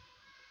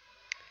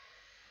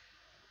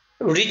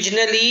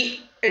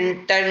originally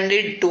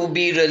intended to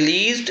be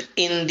released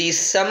in the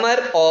summer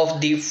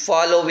of the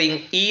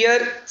following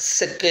year.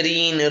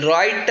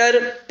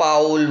 Screenwriter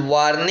Paul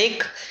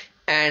Wernick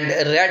and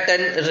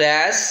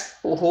Reynolds,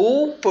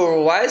 who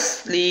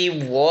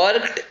previously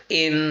worked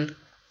in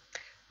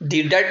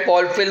the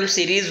Deadpool film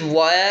series,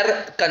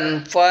 were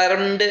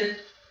confirmed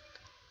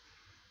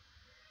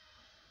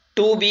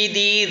to be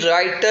the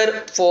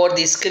writer for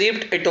the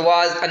script. It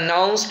was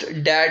announced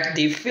that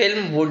the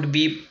film would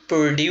be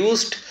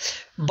produced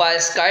by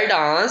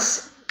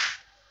Skydance.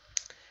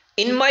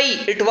 In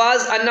May, it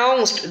was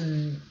announced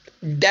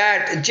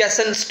that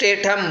Jason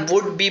Statham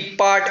would be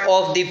part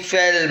of the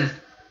film.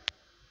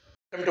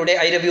 Today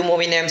I review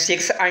movie name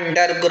 6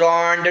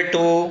 Underground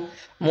 2.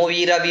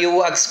 Movie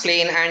review,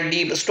 explain and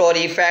deep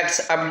story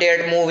facts,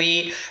 update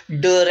movie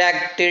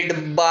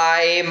directed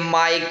by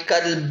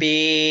Michael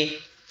Bay,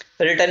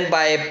 written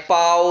by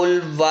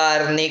Paul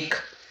Warnick,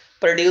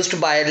 produced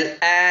by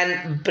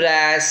Anne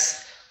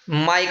Brass,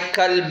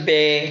 Michael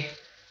Bay,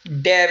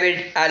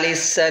 David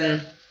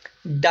Allison,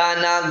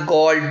 Dana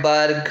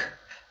Goldberg,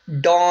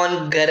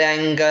 Don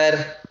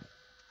Granger,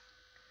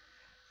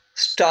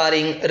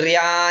 starring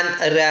Ryan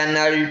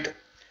Reynolds,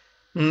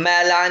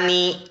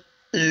 Melanie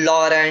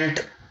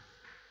Laurent,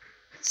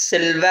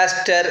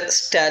 Sylvester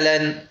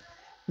Stallone,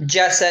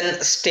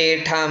 Jason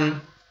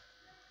Statham,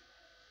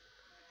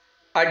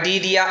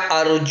 Aditya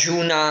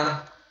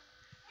Arjuna,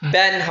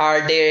 Ben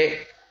Hardy,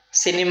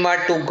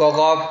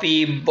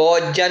 cinematography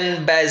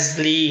Bojan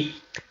Beasley,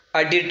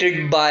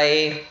 edited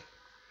by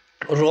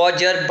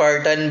Roger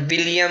Burton,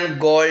 William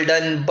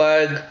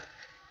Goldenberg,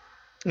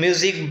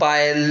 music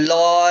by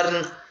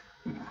Lorne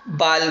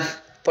Ball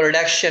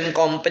Production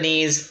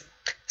Companies,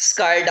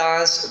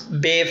 Skydance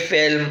Bay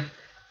Film,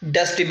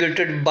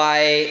 distributed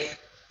by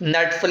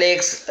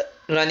Netflix,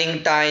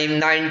 running time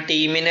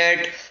 90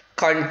 minutes,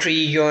 country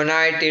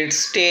United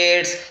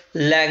States,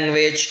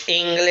 language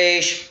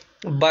English,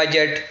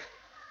 budget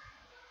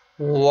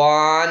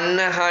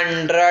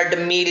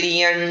 $100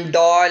 million.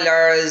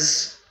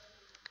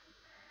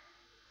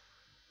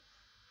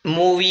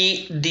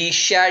 Movie The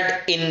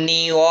Shed in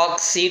New York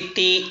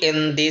City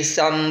in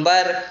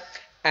December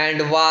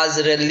and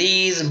was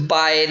released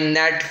by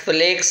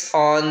Netflix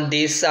on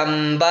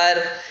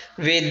December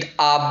with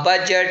a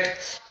budget.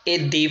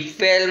 The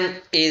film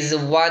is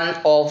one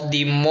of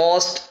the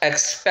most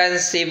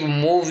expensive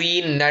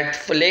movie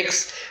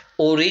Netflix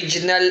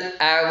original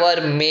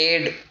ever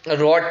made.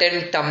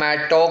 Rotten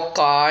Tomato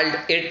called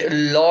it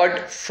Lord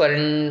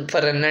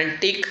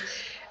Frenetic,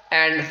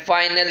 and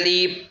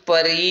finally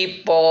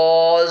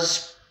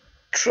preposterous.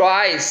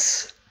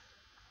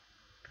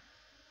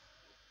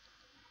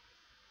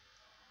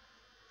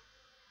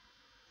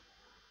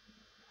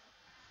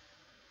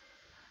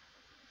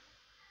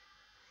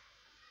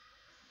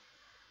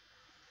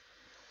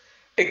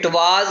 It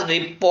was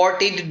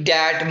reported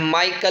that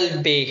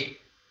Michael Bay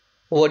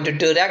would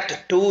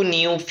direct 2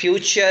 new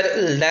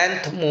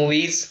feature-length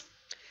movies,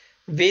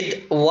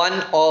 with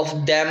one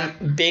of them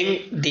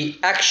being the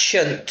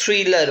action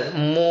thriller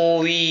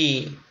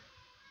movie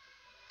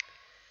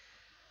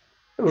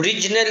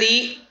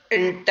originally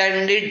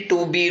intended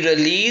to be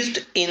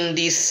released in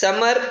the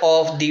summer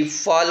of the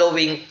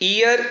following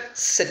year.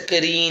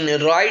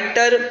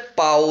 Screenwriter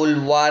Paul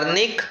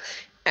Warnick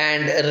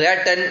and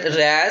Rattan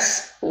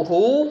Rass,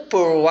 who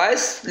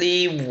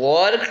previously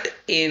worked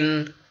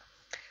in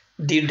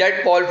the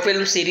Deadpool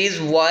film series,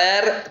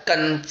 were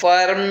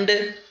confirmed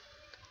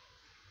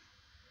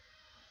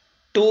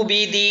to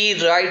be the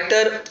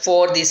writer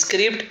for the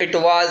script. It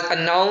was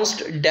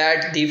announced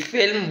that the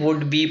film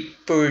would be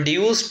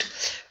produced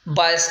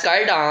by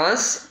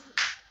Skydance.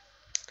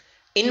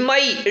 In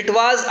May, it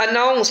was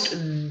announced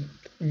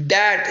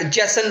that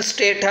Jason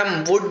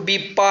Statham would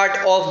be part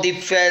of the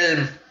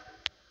film.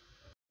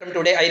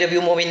 Today I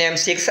review movie name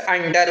 6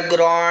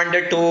 Underground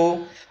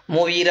 2.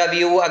 Movie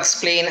review,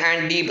 explain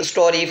and deep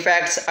story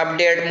facts,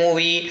 update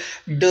movie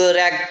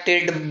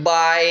directed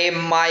by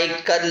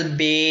Michael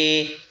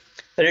Bay,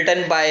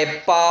 written by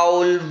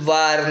Paul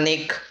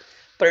Warnick,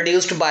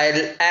 produced by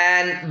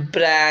Anne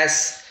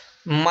Brass,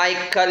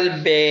 Michael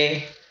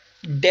Bay,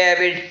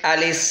 David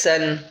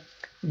Allison,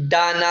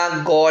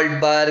 Dana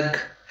Goldberg,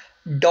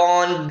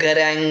 Don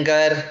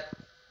Granger,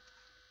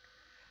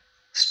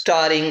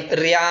 starring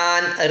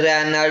Ryan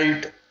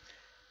Reynolds,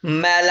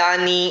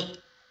 Melanie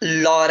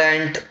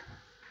Laurent,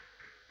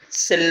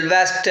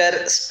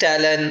 Sylvester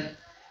Stallone,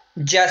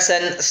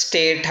 Jason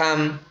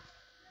Statham,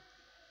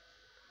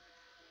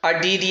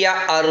 Aditya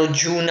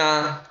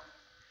Arjuna,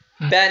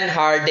 Ben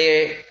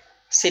Hardy,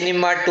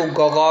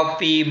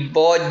 cinematography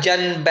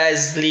Bojan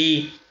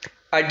Beasley,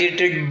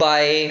 edited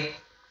by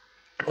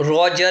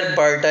Roger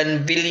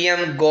Burton,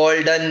 William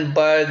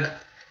Goldenberg,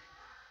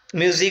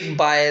 music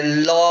by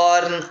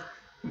Lorne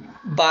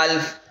Ball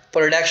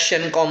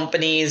Production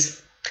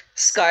Companies,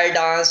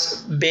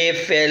 Skydance Bay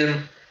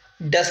Film,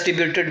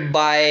 distributed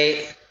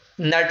by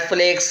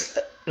Netflix,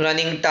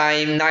 running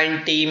time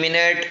 90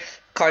 minutes,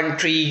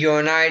 country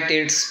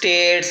United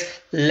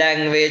States,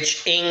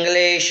 language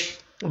English,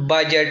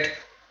 budget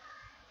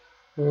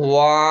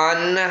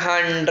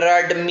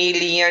 $100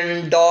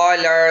 million.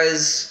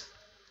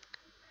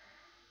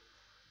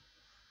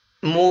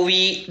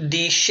 Movie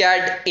The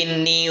Shed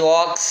in New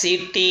York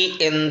City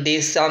in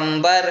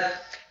December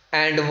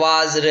and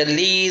was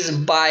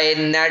released by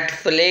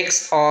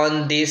Netflix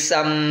on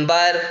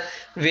December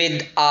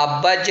with a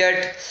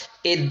budget.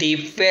 The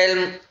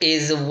film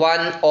is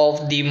one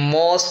of the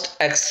most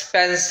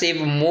expensive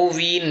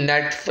movie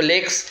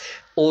Netflix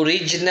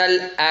original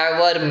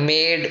ever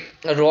made.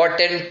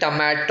 Rotten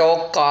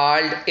Tomato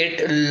called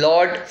it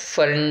Lord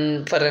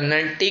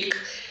Frenetic,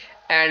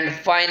 and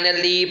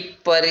finally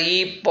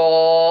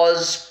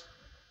preposterous.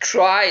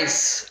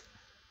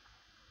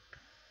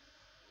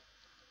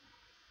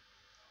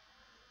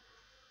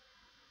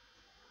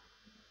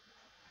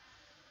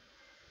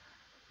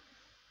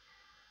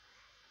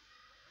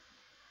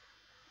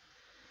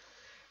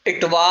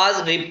 It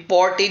was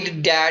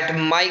reported that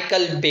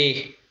Michael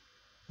Bay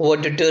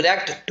would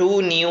direct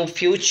 2 new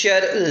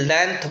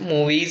feature-length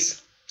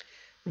movies,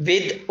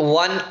 with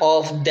one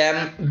of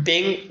them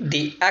being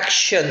the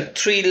action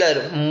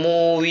thriller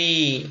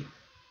movie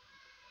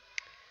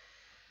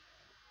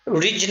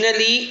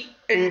originally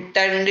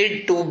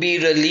intended to be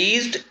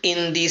released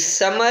in the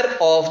summer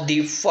of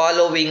the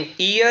following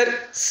year.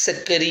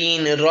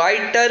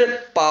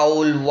 Screenwriter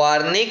Paul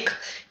Wernick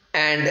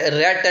and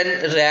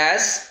Rattan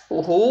Ras,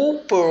 who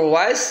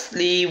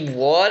previously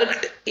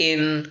worked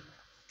in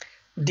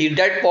the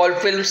Deadpool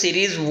film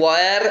series,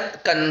 were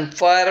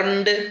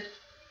confirmed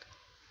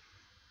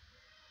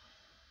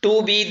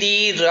to be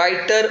the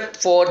writer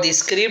for the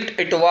script.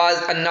 It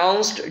was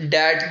announced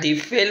that the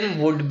film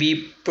would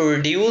be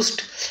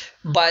produced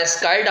by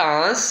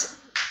Skydance.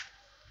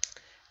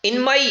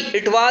 In May,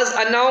 it was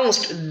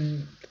announced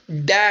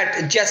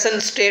that Jason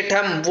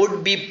Statham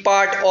would be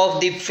part of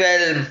the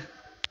film.